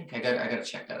 10K. I think I got to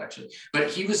check that actually.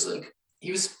 But he was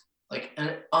like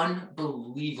an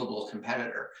unbelievable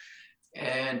competitor.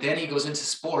 And then he goes into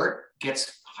sport,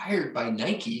 gets hired by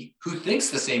Nike, who thinks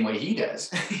the same way he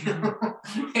does,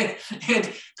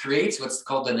 and creates what's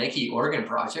called the Nike Oregon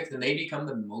Project, and they become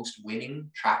the most winning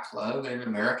track club in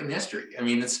American history. I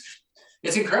mean, it's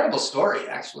an incredible story,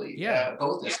 actually. Yeah,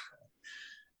 both this.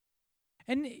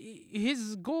 And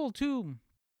his goal too,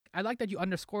 I like that you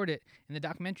underscored it in the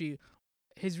documentary.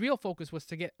 His real focus was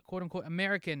to get "quote unquote"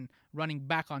 American running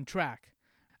back on track.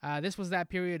 This was that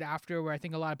period after where I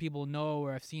think a lot of people know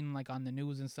or have seen like on the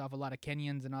news and stuff, a lot of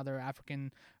Kenyans and other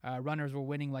African runners were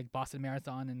winning like Boston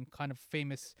Marathon and kind of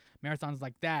famous marathons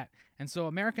like that. And so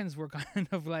Americans were kind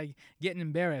of like getting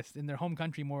embarrassed in their home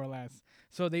country more or less.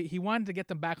 So he wanted to get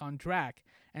them back on track.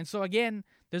 And so again,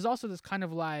 there's also this kind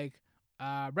of like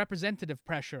representative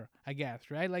pressure, I guess,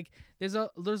 right? Like there's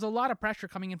a lot of pressure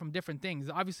coming in from different things.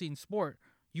 Obviously in sport,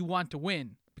 you want to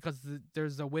win because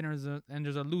there's a winner and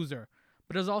there's a loser.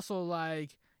 But there's also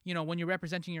like, you know, when you're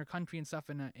representing your country and stuff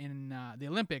in the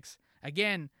Olympics,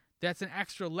 again, that's an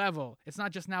extra level. It's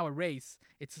not just now a race.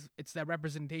 It's that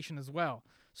representation as well.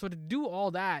 So to do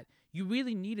all that, you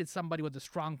really needed somebody with a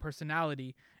strong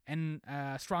personality and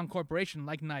a strong corporation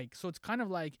like Nike. So it's kind of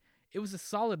like it was a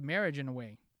solid marriage in a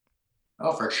way.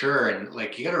 Oh, for sure. And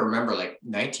like, you got to remember, like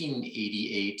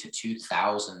 1988 to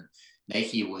 2000,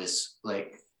 Nike was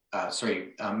like,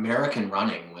 American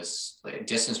running was like,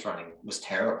 distance running was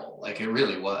terrible. Like it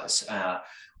really was.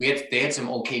 They had some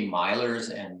okay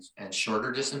milers and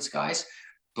shorter distance guys,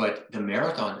 but the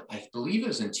marathon, I believe it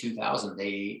was in 2000.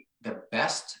 The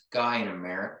best guy in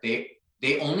America,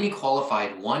 they only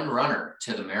qualified one runner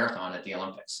to the marathon at the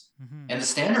Olympics, and the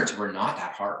standards were not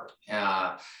that hard.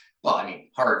 Well, I mean,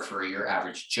 hard for your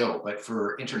average Joe, but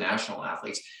for international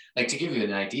athletes, like to give you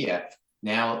an idea,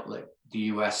 now like the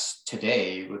US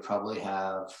today would probably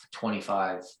have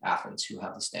 25 athletes who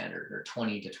have the standard, or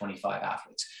 20 to 25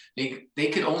 athletes. They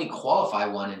could only qualify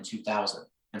one in 2000.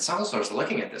 And Salazar's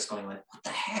looking at this going like, what the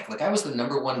heck? Like I was the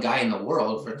number one guy in the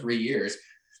world for 3 years.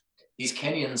 These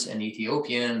Kenyans and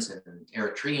Ethiopians and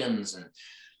Eritreans and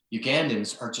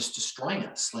Ugandans are just destroying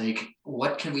us. Like,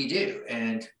 what can we do?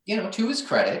 And, you know, to his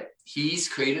credit, he's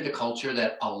created a culture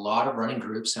that a lot of running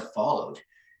groups have followed.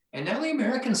 And now the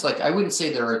Americans, like, I wouldn't say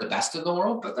they're the best in the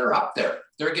world, but they're up there.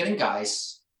 They're getting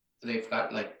guys. They've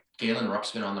got like Galen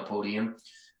Rupp's been on the podium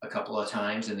a couple of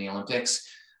times in the Olympics.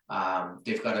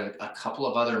 They've got a couple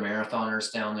of other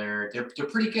marathoners down there. They're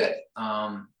pretty good.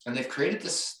 And they've created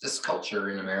this culture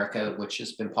in America, which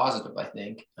has been positive, I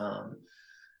think.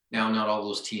 Now, not all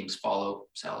those teams follow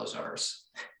Salazar's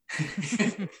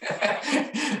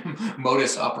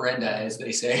modus operandi, as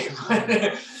they say.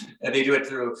 And they do it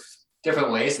through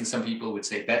different ways, and some people would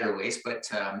say better ways. But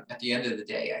at the end of the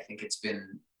day, I think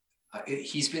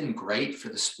he's been great for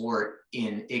the sport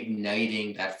in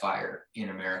igniting that fire in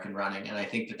American running, and I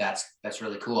think that's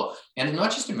really cool. And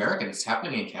not just American; it's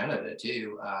happening in Canada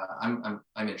too. I'm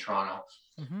in Toronto,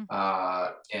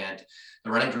 Mm-hmm. And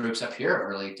the running groups up here have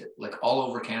really, like all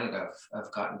over Canada,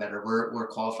 have gotten better. We're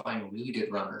qualifying really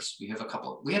good runners. We had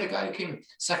a guy who came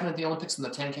second at the Olympics in the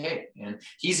 10K, and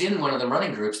he's in one of the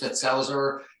running groups that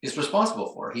Salazar is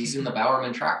responsible for. He's in the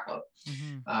Bowerman Track Club.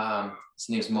 His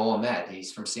name's Mohamed.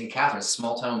 He's from St. Catharines,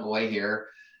 small town boy here.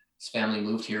 His family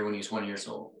moved here when he was 1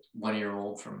 year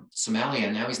old from Somalia.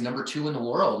 And now he's number 2 in the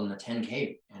world in the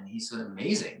 10K, and he's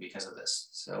amazing because of this.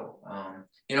 So,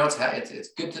 it's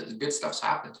good stuff's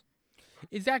happened.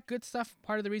 Is that good stuff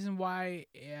part of the reason why,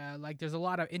 like, there's a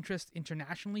lot of interest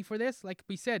internationally for this? Like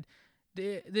we said,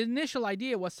 the initial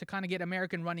idea was to kind of get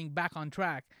American running back on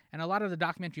track, and a lot of the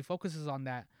documentary focuses on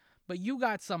that. But you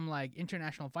got some like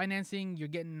international financing. You're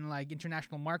getting like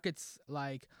international markets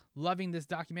like loving this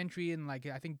documentary, and like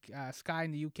I think Sky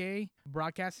in the UK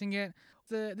broadcasting it.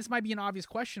 This might be an obvious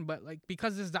question, but like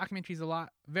because this documentary is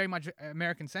very much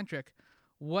American centric,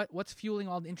 what's fueling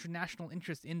all the international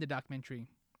interest in the documentary?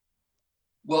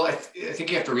 Well, I think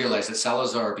you have to realize that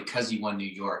Salazar, because he won New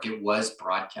York, it was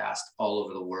broadcast all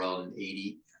over the world in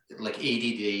 80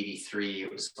 to 83.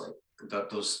 It was like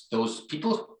those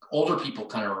people, older people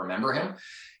kind of remember him.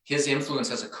 His influence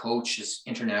as a coach is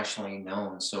internationally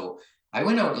known. So I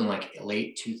went out in like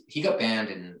he got banned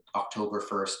in October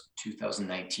 1st,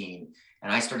 2019.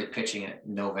 And I started pitching it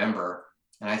in November.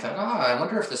 And I thought, I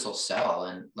wonder if this will sell.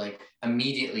 And like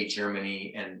immediately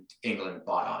Germany and England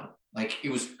bought on. Like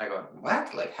I go,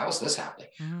 what? Like, how is this happening?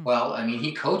 Mm-hmm. Well, I mean,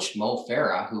 he coached Mo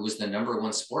Farah, who was the number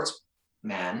 1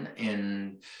 sportsman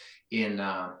in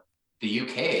the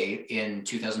UK in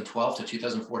 2012 to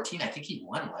 2014. I think he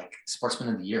won like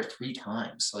Sportsman of the Year 3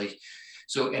 times. Like,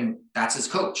 so, and that's his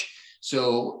coach.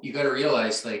 So you got to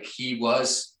realize like he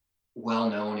was well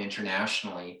known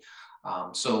internationally.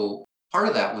 So part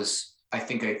of that was, I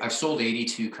think I've sold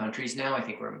 82 countries now. I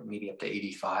think we're maybe up to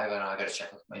 85. I don't know, I got to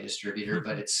check with my distributor,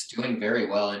 but it's doing very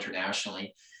well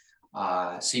internationally.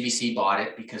 CBC bought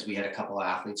it because we had a couple of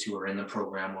athletes who were in the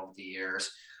program over the years.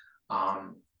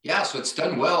 So it's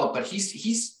done well, but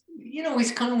he's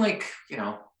kind of like,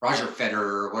 Roger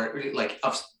Federer, or like,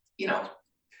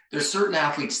 there's certain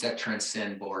athletes that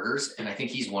transcend borders. And I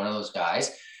think he's one of those guys.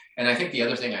 And I think the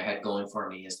other thing I had going for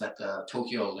me is that the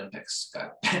Tokyo Olympics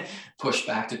got pushed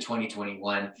back to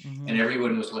 2021, and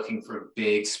everyone was looking for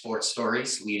big sports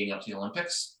stories leading up to the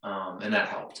Olympics, and that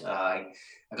helped. I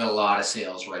got a lot of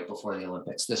sales right before the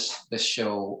Olympics. This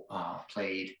show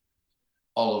played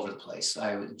all over the place.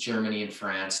 Germany and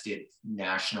France did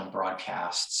national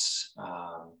broadcasts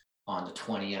on the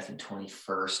 20th and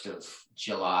 21st of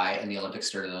July, and the Olympics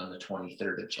started on the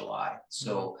 23rd of July.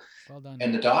 So, well done.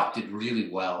 And the doc did really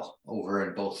well over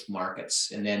in both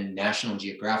markets. And then National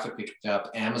Geographic picked it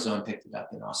up, Amazon picked it up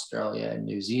in Australia and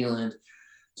New Zealand.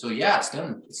 So yeah, it's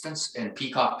done. And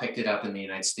Peacock picked it up in the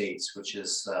United States, which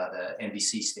is the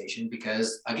NBC station,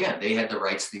 because again, they had the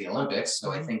rights to the Olympics.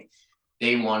 So I think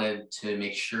they wanted to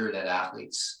make sure that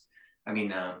athletes,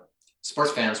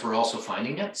 sports fans were also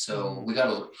finding it. So we got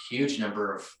a huge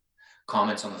number of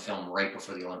comments on the film right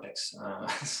before the Olympics.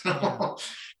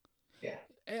 Yeah.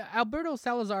 Alberto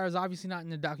Salazar is obviously not in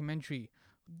the documentary.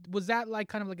 Was that like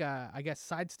kind of like a, I guess,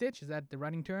 side stitch? Is that the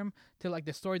running term to like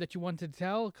the story that you wanted to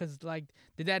tell? Because like,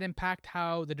 did that impact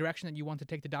how the direction that you want to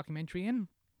take the documentary in?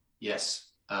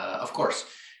 Yes, of course.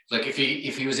 Like if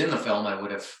he was in the film, I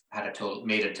would have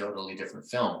made a totally different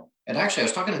film. And actually, I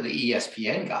was talking to the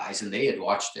ESPN guys, and they had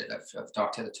watched it. I've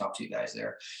talked to the top 2 guys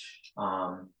there.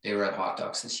 They were at Hot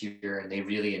Docs this year, and they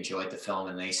really enjoyed the film.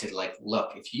 And they said, like,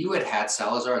 look, if you had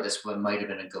Salazar, this one might have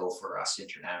been a go for us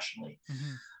internationally,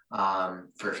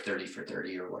 for 30 for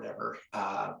 30 or whatever.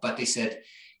 But they said,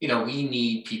 we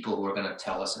need people who are going to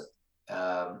tell us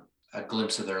a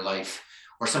glimpse of their life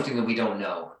or something that we don't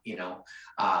know,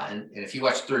 and if you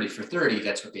watch 30 for 30,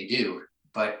 that's what they do.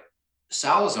 But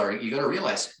Salazar, you got to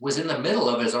realize, was in the middle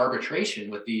of his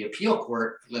arbitration with the appeal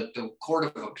court, the Court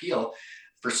of Appeal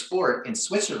for Sport in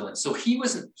Switzerland. So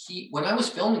when I was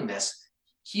filming this,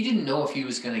 he didn't know if he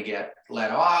was going to get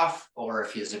let off or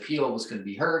if his appeal was going to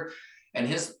be heard.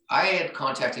 And I had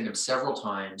contacted him several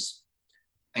times.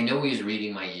 I know he was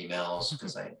reading my emails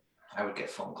because I would get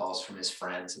phone calls from his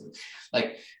friends, and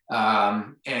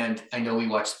and I know he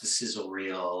watched the sizzle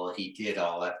reel. He did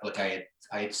all that. Like I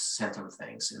had sent him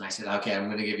things, and I said, okay, I'm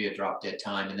going to give you a drop dead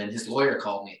time. And then his lawyer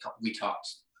called me. We talked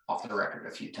off the record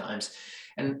a few times.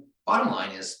 And bottom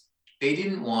line is, they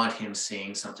didn't want him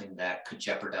saying something that could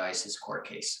jeopardize his court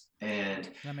case. And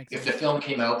if the film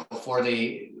came out before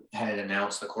they had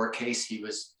announced the court case, he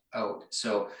was out.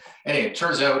 So anyway, it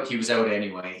turns out he was out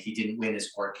anyway. He didn't win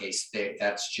his court case.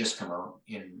 That's just come out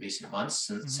in recent months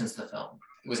since the film.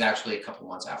 It was actually a couple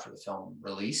months after the film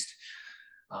released.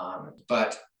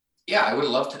 But yeah, I would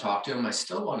love to talk to him. I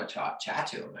still want to chat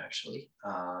to him, actually.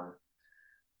 I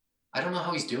don't know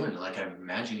how he's doing. Like, I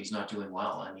imagine he's not doing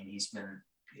well. I mean,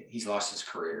 he's lost his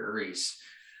career.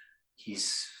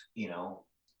 He's,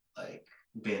 like,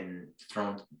 been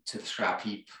thrown to the scrap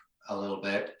heap a little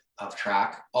bit of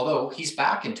track, although he's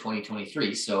back in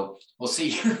 2023. So we'll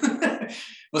see.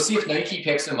 We'll see if Nike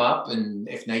picks him up and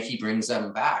if Nike brings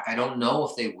them back. I don't know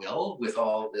if they will with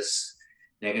all this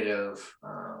negative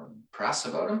press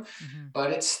about him,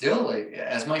 but it's still, like,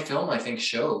 as my film, I think,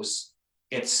 shows,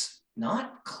 it's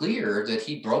not clear that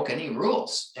he broke any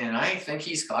rules. And I think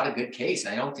he's got a good case.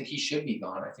 I don't think he should be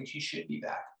gone. I think he should be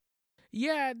back.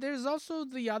 Yeah, there's also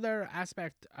the other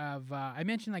aspect of, I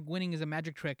mentioned, like, winning is a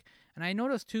magic trick. And I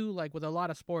noticed too, like, with a lot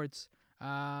of sports,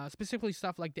 specifically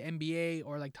stuff like the NBA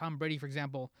or like Tom Brady, for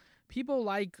example, people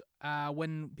like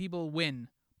when people win.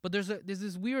 But there's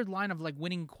this weird line of, like,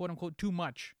 winning, quote unquote, too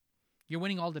much. You're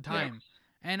winning all the time. Yeah.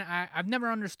 And I've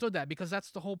never understood that, because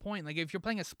that's the whole point. Like, if you're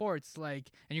playing a sports,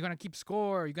 like, and you're going to keep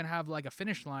score, or you're going to have, like, a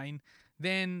finish line,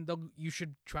 then you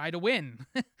should try to win,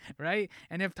 right?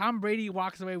 And if Tom Brady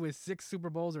walks away with 6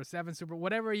 Super Bowls or 7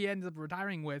 whatever he ends up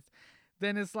retiring with,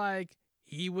 then it's like,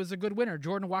 he was a good winner.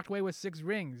 Jordan walked away with 6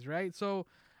 rings, right? So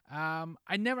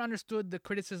I never understood the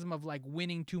criticism of, like,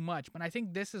 winning too much. But I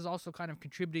think this is also kind of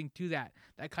contributing to that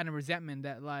kind of resentment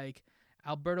that, like,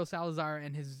 Alberto Salazar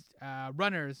and his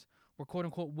runners were, quote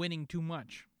unquote, winning too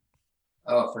much.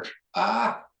 Oh, for sure.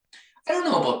 I don't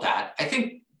know about that. I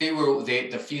think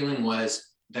the feeling was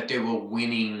that they were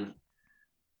winning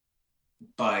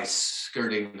by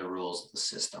skirting the rules of the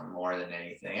system more than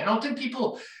anything. I don't think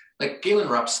people, like, Galen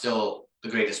Rupp's still the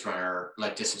greatest runner,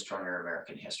 like, distance runner in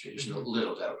American history. There's no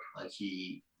little doubt. Like,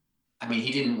 he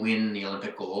didn't win the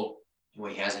Olympic gold.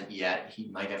 Well, he hasn't yet.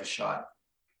 He might have a shot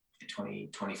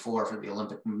 2024 for the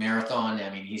Olympic marathon. I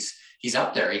mean, he's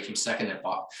up there. He came second at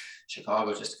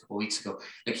Chicago just a couple weeks ago.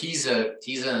 Like, he's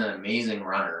an amazing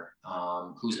runner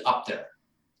who's up there.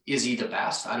 Is he the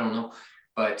best? I don't know,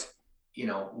 but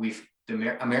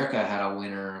America had a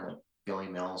winner, like Billy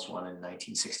Mills won in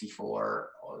 1964.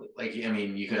 Like, I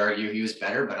mean, you could argue he was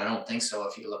better, but I don't think so.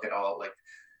 If you look at all, like,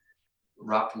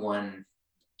 Rupp won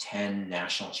 10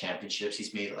 national championships.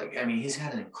 He's made, like, I mean, he's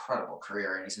had an incredible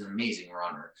career and he's an amazing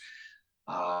runner.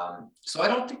 So I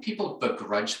don't think people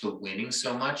begrudge the winning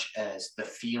so much as the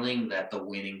feeling that the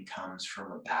winning comes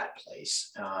from a bad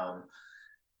place.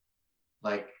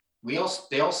 Like, they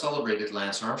all celebrated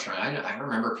Lance Armstrong. I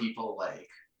remember people, like,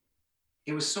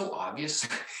 it was so obvious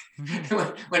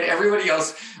when everybody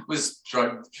else was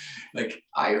drugged. Like,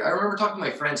 I remember talking to my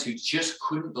friends who just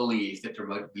couldn't believe that there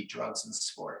might be drugs in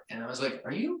sport. And I was like,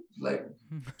 are you, like,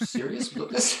 serious with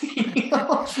this? Yeah.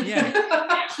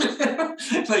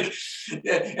 Like,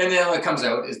 yeah. And then what comes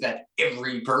out is that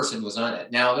every person was on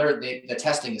it. Now the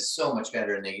testing is so much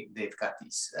better, and they've got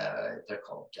these, they're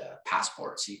called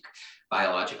passports.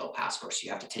 Biological passports.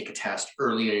 You have to take a test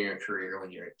early in your career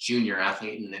when you're a junior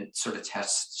athlete, and then sort of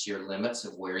tests your limits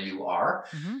of where you are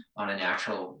on a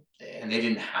natural, and they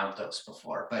didn't have those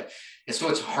before. But so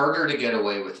it's harder to get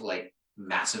away with, like,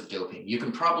 massive doping. You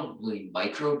can probably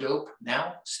micro dope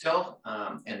now still,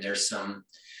 and there's some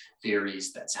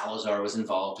theories that Salazar was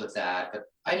involved with that, but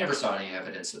I never saw any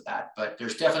evidence of that. But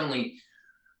there's definitely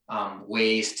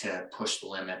ways to push the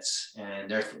limits,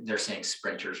 and they're saying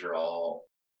sprinters are all,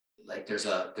 like, there's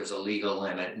a legal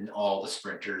limit, and all the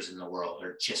sprinters in the world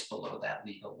are just below that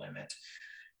legal limit.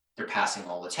 They're passing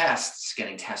all the tests,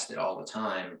 getting tested all the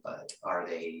time, but are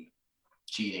they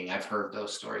cheating? I've heard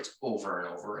those stories over and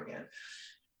over again.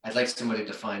 I'd like somebody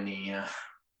to find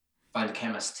the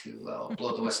chemist to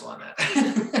blow the whistle on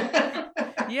that.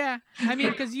 Yeah, I mean,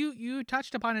 because you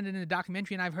touched upon it in the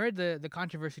documentary, and I've heard the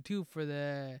controversy too for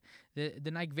the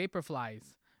Nike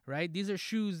Vaporflies, right? These are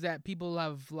shoes that people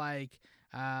have, like,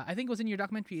 I think it was in your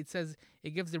documentary. It says it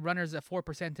gives the runners a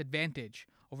 4% advantage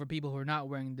over people who are not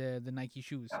wearing the Nike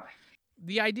shoes. Yeah.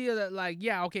 The idea that, like,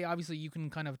 yeah, okay, obviously you can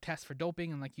kind of test for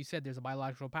doping, and like you said, there's a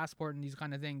biological passport and these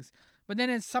kind of things. But then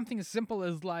it's something as simple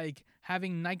as, like,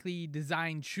 having Nike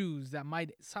designed shoes that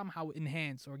might somehow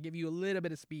enhance or give you a little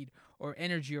bit of speed or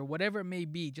energy or whatever it may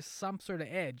be, just some sort of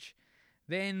edge.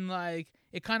 Then, like,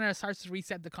 it kind of starts to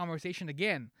reset the conversation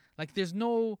again. Like, there's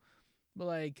no,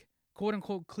 like, quote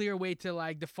unquote clear way to,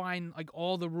 like, define, like,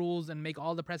 all the rules and make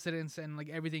all the precedents and, like,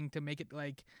 everything to make it,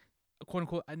 like, a quote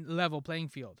unquote a level playing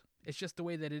field. It's just the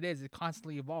way that it is. It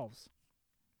constantly evolves.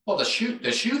 Well, the shoe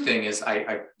thing is,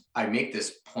 I make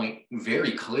this point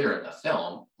very clear in the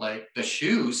film. Like, the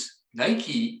shoes,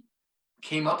 Nike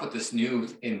came up with this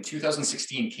in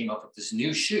 2016, came up with this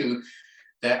new shoe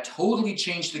that totally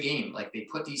changed the game. Like they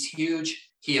put these huge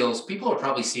heels. People are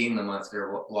probably seeing them if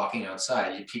they're walking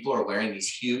outside. People are wearing these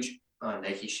huge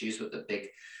Nike shoes with the big,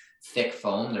 thick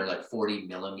foam. They're like 40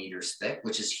 millimeters thick,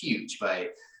 which is huge. By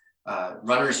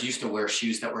runners used to wear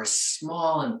shoes that were as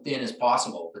small and thin as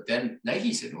possible. But then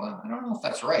Nike said, well, I don't know if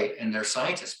that's right. And their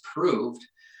scientists proved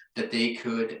that they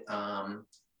could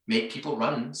make people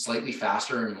run slightly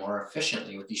faster and more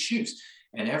efficiently with these shoes.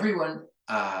 And everyone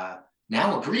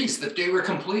now agrees that they were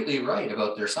completely right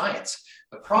about their science.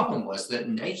 The problem was that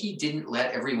Nike didn't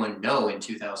let everyone know in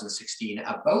 2016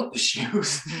 about the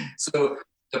shoes. So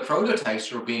the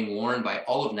prototypes were being worn by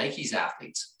all of Nike's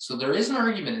athletes. So there is an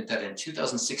argument that in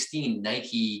 2016,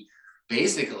 Nike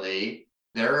basically,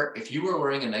 if you were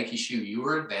wearing a Nike shoe, you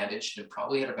were advantaged and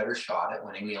probably had a better shot at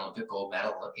winning the Olympic gold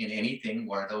medal in anything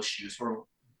where those shoes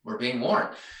were being worn.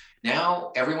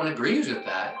 Now everyone agrees with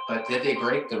that, but did they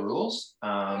break the rules?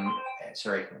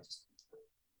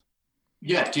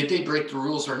 Did they break the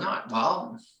rules or not?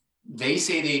 Well, they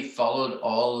say they followed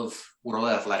all of World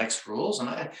Athletics rules, and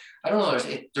I don't know.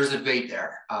 There's a debate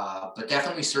there, but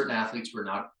definitely certain athletes were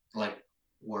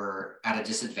at a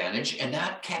disadvantage, and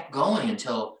that kept going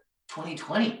until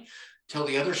 2020, till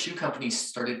the other shoe companies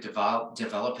started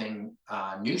developing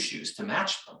new shoes to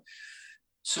match them.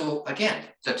 So again,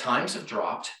 the times have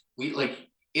dropped.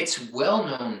 It's well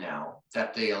known now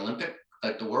that the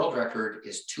world record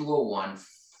is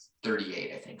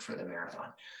 2:01:38, I think, for the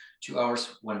marathon. 2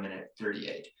 hours, 1 minute,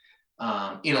 38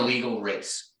 in a legal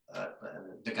race.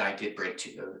 The guy did break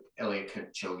Eliud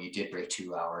Kipchoge did break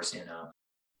 2 hours in a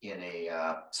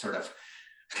sort of,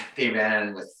 they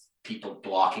ran with people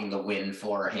blocking the wind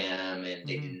for him, and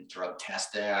they didn't drug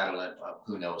test that.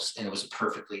 Who knows? And it was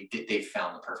they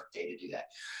found the perfect day to do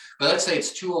that. But let's say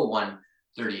it's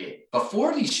 2:01:38.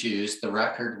 Before these shoes, the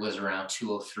record was around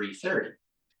 2:03:30.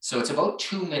 So it's about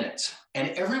 2 minutes. And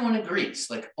everyone agrees,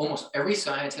 like almost every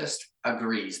scientist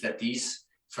agrees that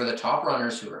for the top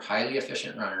runners who are highly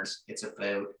efficient runners, it's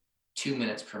about 2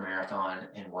 minutes per marathon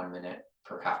and 1 minute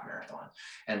per half marathon.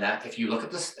 And that if you look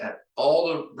at all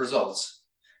the results,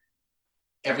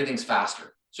 everything's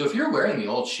faster. So if you're wearing the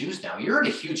old shoes now, you're at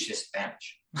a huge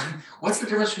disadvantage. What's the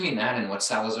difference between that and what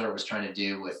Salazar was trying to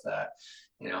do with,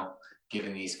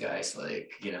 giving these guys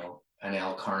an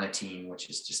L-carnitine, which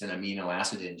is just an amino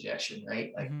acid injection,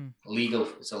 right? Like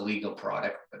it's a legal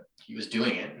product, but he was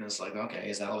doing it. And it's like, okay,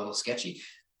 is that a little sketchy?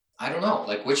 I don't know.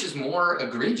 Like, which is more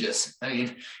egregious? I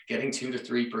mean, getting 2 to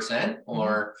 3%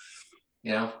 or,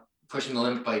 pushing the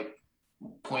limit by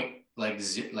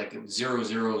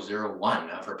 0.0001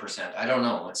 of a percent. I don't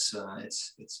know. It's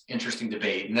interesting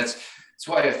debate. And that's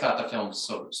why I thought the film was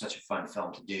such a fun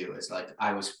film to do. Is like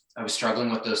I was struggling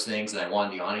with those things, and I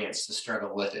wanted the audience to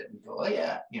struggle with it and go, oh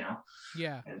yeah,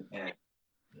 Yeah.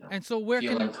 And so where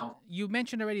can you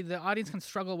mentioned already the audience can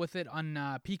struggle with it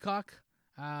on Peacock,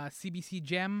 CBC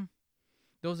Gem.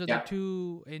 Those are the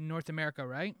two in North America,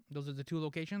 right? Those are the two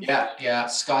locations? Yeah.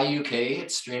 Sky UK,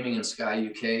 it's streaming in Sky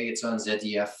UK. It's on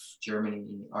ZDF Germany,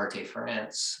 Arte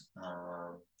France,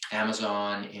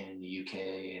 Amazon in the UK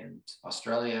and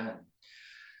Australia. And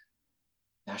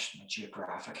National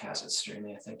Geographic has it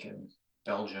streaming, I think, in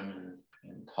Belgium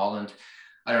and Holland.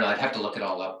 I don't know. I'd have to look it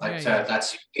all up. But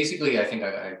that's basically, I think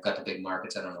I've got the big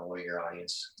markets. I don't know where your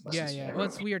audience listens to. Well,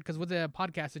 it's weird because with the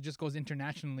podcast, it just goes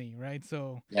internationally, right?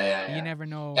 So you never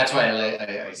know. That's why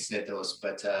I said those.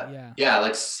 But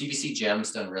like CBC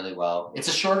Gem's done really well. It's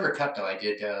a shorter cut, though. I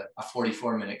did a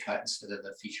 44-minute cut instead of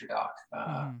the feature doc.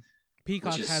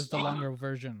 Peacock has the longer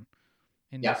version.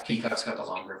 Peacock's got the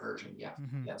longer version. Yeah,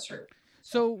 that's right.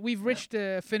 So we've reached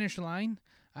the finish line.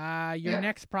 Your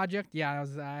next project,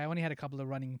 I only had a couple of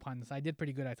running puns. I did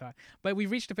pretty good, I thought. But we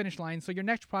reached the finish line. So your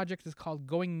next project is called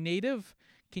Going Native.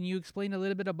 Can you explain a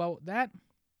little bit about that?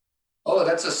 Oh,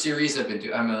 that's a series I've been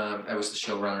doing. I was the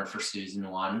showrunner for season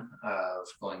 1 of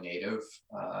Going Native,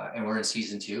 and we're in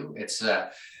season 2. It's a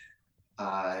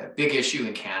big issue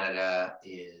in Canada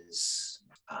is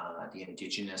the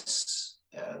Indigenous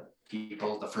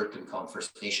people, we call them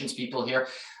First Nations people here.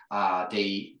 How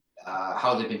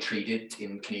they've been treated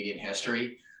in Canadian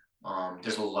history.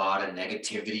 There's a lot of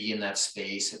negativity in that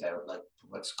space about like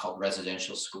what's called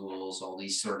residential schools, all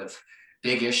these sort of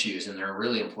big issues, and they're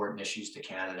really important issues to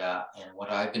Canada. And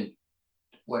what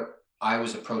I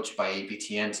was approached by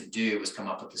APTN to do was come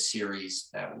up with a series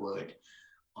that would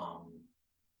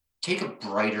take a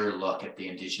brighter look at the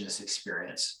Indigenous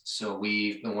experience. So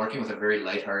we've been working with a very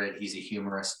lighthearted, he's a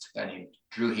humorist, guy named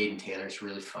Drew Hayden Taylor. He's a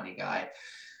really funny guy.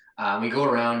 We go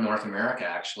around North America,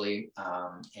 actually,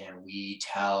 and we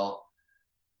tell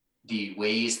the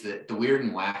ways that the weird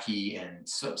and wacky and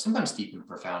sometimes deep and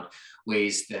profound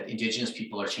ways that Indigenous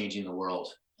people are changing the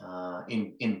world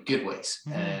in good ways.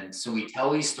 Mm-hmm. And so we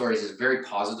tell these stories. It's a very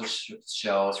positive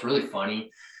show. It's really funny.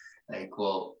 Like,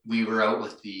 well, we were out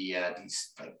with these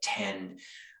like 10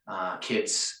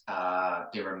 kids.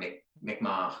 They were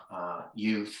Mi'kmaq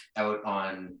youth out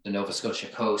on the Nova Scotia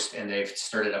coast, and they've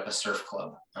started up a surf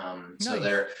club. Nice.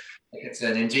 So it's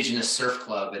an Indigenous surf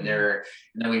club, and and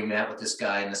then we met with this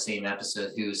guy in the same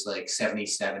episode who's like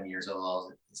 77 years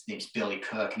old. His name's Billy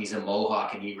Cook, and he's a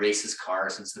Mohawk, and he races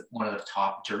cars. He's one of the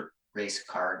top dirt race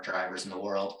car drivers in the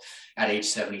world at age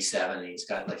 77. And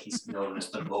he's known as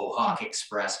the Mohawk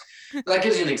Express. So that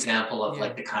gives you an example of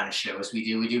like the kind of shows we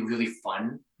do. We do really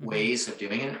fun ways of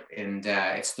doing it. And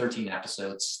it's 13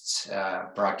 episodes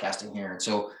broadcasting here. And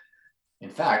so in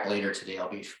fact, later today,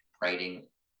 I'll be writing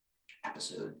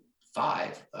episode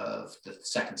 5 of the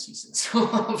second season. So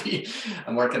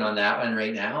I'm working on that one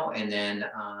right now. And then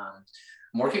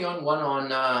I'm working on one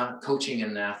on coaching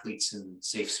and athletes in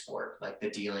safe sport, like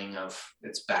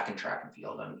it's back in track and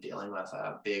field. I'm dealing with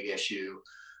a big issue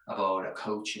about a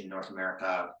coach in North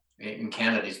America. In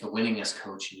Canada, he's the winningest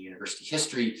coach in university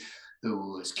history,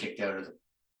 who was kicked out of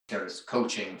his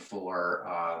coaching for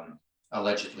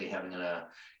allegedly having an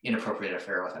inappropriate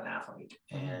affair with an athlete.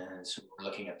 And so we're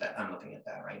looking at that. I'm looking at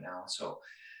that right now. So,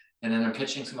 and then I'm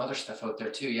pitching some other stuff out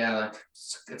there too. Yeah, like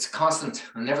it's constant.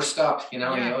 I never stop. You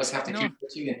always have to keep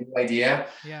pitching a new idea.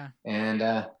 Yeah.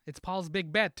 And it's Paul's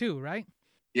big bet too, right?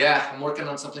 Yeah, I'm working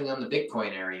on something on the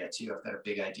Bitcoin area too. I've got a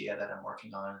big idea that I'm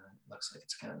working on. It looks like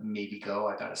it's gonna maybe go.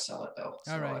 I gotta sell it though.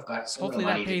 So all right. I've got hopefully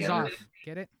that pays off.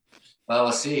 Get it? Well,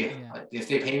 we'll see. Yeah. If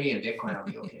they pay me in Bitcoin, I'll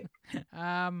be okay.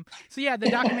 So yeah, the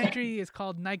documentary is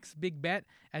called Nike's Big Bet.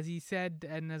 As he said,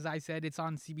 and as I said, it's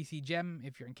on CBC Gem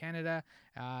if you're in Canada,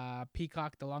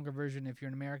 Peacock, the longer version if you're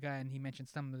in America, and he mentioned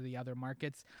some of the other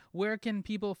markets. Where can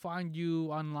people find you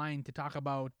online to talk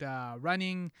about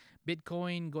running,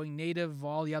 Bitcoin, going native,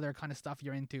 all the other kind of stuff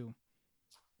you're into?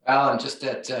 Well, I'm just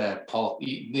at Paul.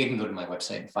 You can go to my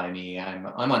website and find me.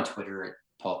 I'm on Twitter at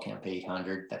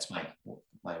PaulKemp800. That's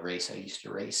my race I used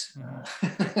to race.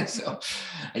 So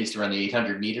I used to run the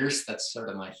 800 meters. That's sort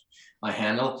of my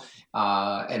handle.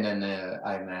 And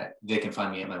then they can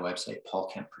find me at my website,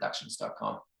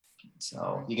 paulkempproductions.com.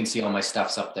 So you can see all my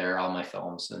stuff's up there, all my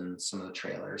films and some of the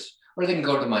trailers, or they can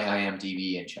go to my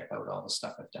IMDb and check out all the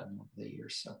stuff I've done over the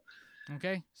years. So.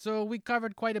 Okay, so we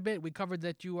covered quite a bit. We covered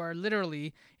that you are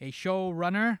literally a show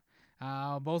runner,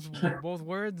 both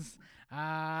words.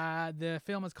 The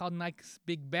film is called Nike's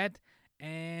Big Bet,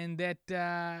 and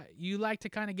that you like to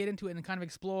kind of get into it and kind of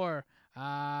explore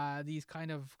these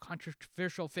kind of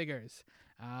controversial figures,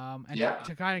 and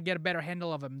to kind of get a better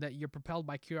handle of them, that you're propelled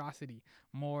by curiosity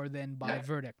more than by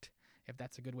verdict, if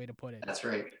that's a good way to put it. That's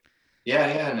right.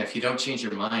 Yeah, and if you don't change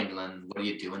your mind, then what are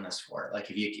you doing this for? Like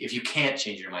if you can't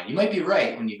change your mind, you might be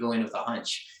right when you go in with a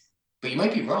hunch, but you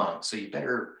might be wrong. So you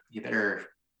better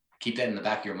keep that in the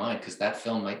back of your mind, because that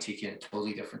film might take you in a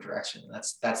totally different direction.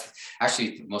 That's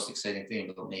actually the most exciting thing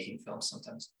about making films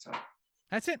sometimes. So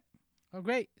that's it. Oh,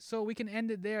 great. So we can end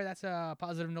it there. That's a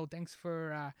positive note. Thanks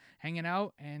for hanging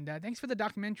out, and thanks for the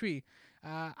documentary.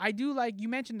 I do like, you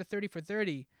mentioned the 30 for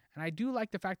 30. And I do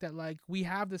like the fact that like we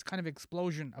have this kind of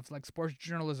explosion of like sports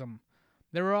journalism.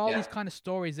 There are all these kind of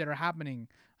stories that are happening.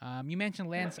 You mentioned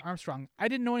Lance Armstrong. I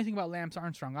didn't know anything about Lance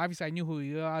Armstrong. Obviously, I knew who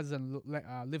he was and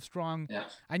Live Strong. Yeah.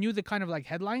 I knew the kind of like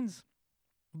headlines,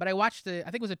 but I watched I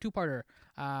think it was a 2-parter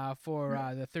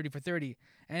for the 30 for 30.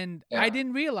 And I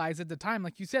didn't realize at the time,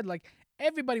 like you said, like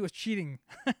everybody was cheating.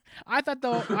 I thought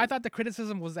the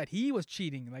criticism was that he was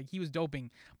cheating, like he was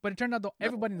doping. But it turned out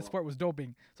everybody in the sport was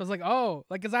doping. So I was like, oh,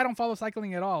 like, because I don't follow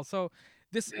cycling at all. So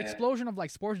this explosion of like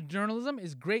sports journalism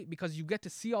is great, because you get to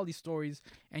see all these stories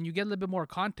and you get a little bit more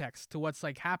context to what's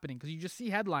like happening. Because you just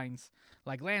see headlines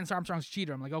like Lance Armstrong's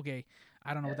cheater. I'm like, okay,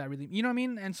 I don't know what that really, you know what I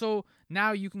mean? And so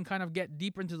now you can kind of get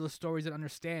deeper into the stories and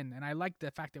understand. And I like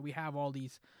the fact that we have all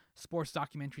these sports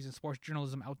documentaries and sports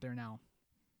journalism out there now.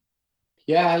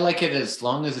 Yeah, I like it as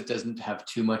long as it doesn't have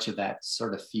too much of that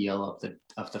sort of feel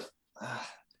of the.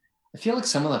 I feel like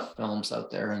some of the films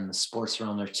out there in the sports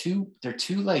realm, they're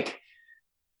too like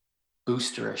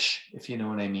boosterish, if you know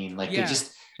what I mean. Like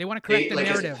they want to correct the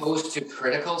narrative, as opposed to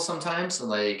critical sometimes.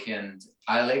 Like, and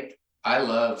I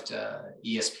loved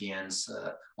ESPN's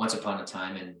Once Upon a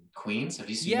Time in Queens. Have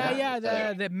you seen that?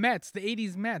 Yeah, the Mets, the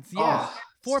 80s Mets. Yeah. Oh,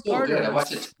 4-parter. So good. I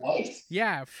watched it twice.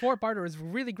 Yeah, 4-parter is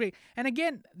really great. And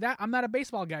again, that I'm not a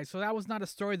baseball guy, so that was not a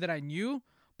story that I knew.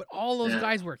 But all those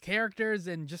guys were characters,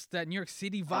 and just that New York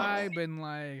City vibe, and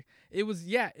like it was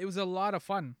a lot of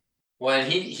fun. when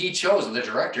he chose, the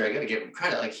director, I gotta give him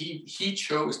credit. Like he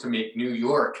chose to make New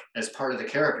York as part of the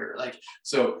character. Like,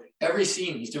 so every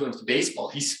scene he's doing with baseball,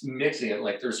 he's mixing it.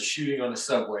 Like there's a shooting on the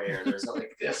subway, or there's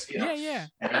like this, you know. Yeah,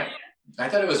 yeah. And I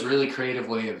thought it was a really creative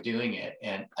way of doing it,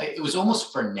 and it was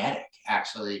almost frenetic,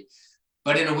 actually.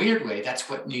 But in a weird way,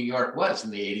 that's what New York was in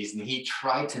the 80s. And he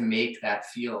tried to make that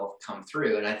feel come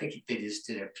through. And I think they just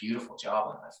did a beautiful job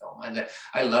on that film. And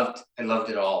I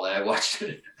loved it all. And I've watched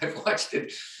it,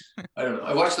 I don't know.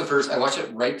 I watched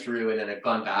it right through, and then I've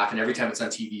gone back, and every time it's on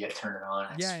TV, I turn it on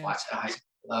and just watch it. I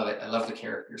love it. I love the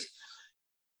characters.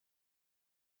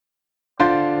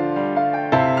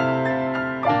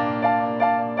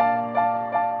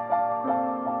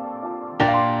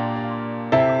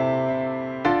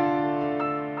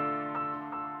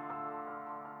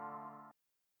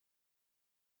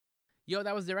 Yo,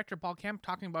 that was director Paul Kemp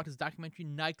talking about his documentary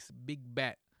Nike's Big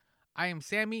Bet. I am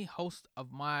Sammy, host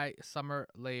of My Summer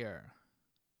Lair.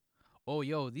 Oh,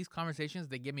 yo, these conversations,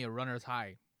 they give me a runner's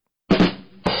high.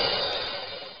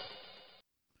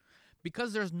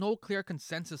 Because there's no clear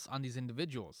consensus on these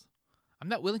individuals. I'm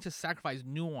not willing to sacrifice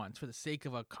nuance for the sake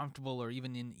of a comfortable or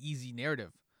even an easy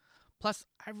narrative. Plus,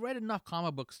 I've read enough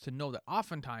comic books to know that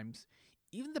oftentimes,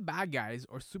 even the bad guys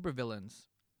or supervillains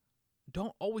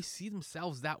don't always see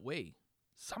themselves that way.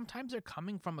 Sometimes they're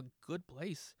coming from a good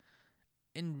place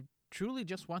and truly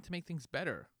just want to make things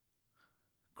better.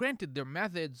 Granted, their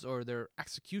methods or their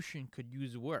execution could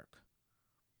use work.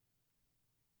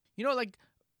 You know, like,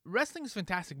 wrestling is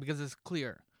fantastic because it's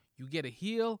clear. You get a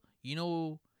heel, you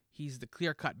know he's the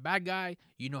clear-cut bad guy,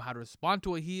 you know how to respond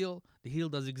to a heel, the heel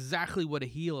does exactly what a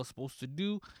heel is supposed to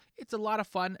do. It's a lot of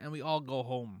fun, and we all go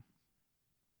home.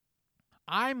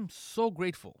 I'm so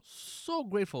grateful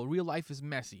real life is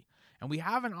messy, and we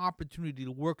have an opportunity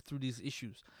to work through these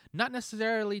issues, not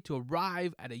necessarily to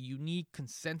arrive at a unique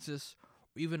consensus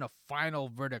or even a final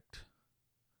verdict.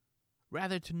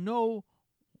 Rather, to know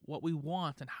what we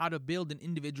want and how to build an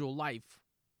individual life,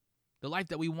 the life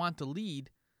that we want to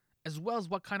lead, as well as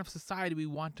what kind of society we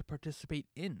want to participate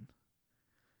in.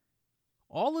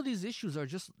 All of these issues are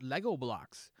just Lego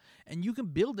blocks, and you can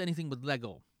build anything with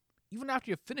Lego. Even after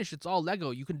you're finished, it's all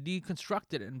Lego. You can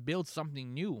deconstruct it and build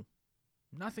something new.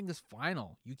 Nothing is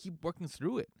final. You keep working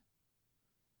through it.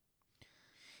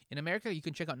 In America, you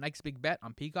can check out Nike's Big Bet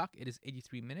on Peacock. It is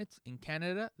 83 minutes. In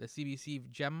Canada, the CBC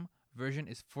Gem version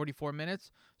is 44 minutes,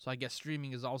 so I guess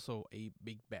streaming is also a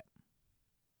big bet.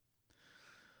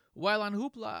 While on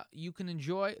Hoopla, you can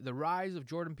enjoy The Rise of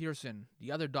Jordan Peterson,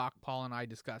 the other doc Paul and I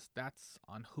discussed. That's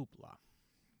on Hoopla.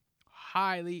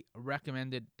 Highly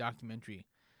recommended documentary.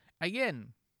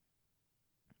 Again,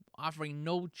 offering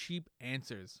no cheap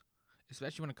answers,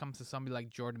 especially when it comes to somebody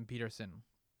like Jordan Peterson.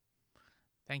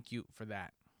 Thank you for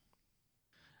that.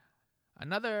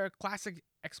 Another classic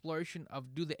exploration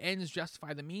of do the ends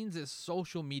justify the means is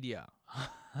social media.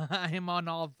 I am on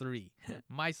all three.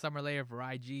 My Summer Lair for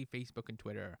IG, Facebook, and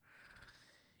Twitter.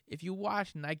 If you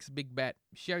watch Nike's Big Bet,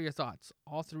 share your thoughts.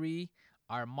 All three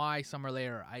are My Summer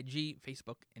Lair, IG,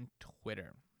 Facebook, and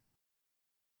Twitter.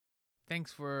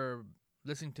 Thanks for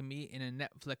listening to me in a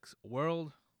Netflix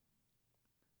world.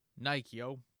 Nike,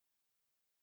 yo.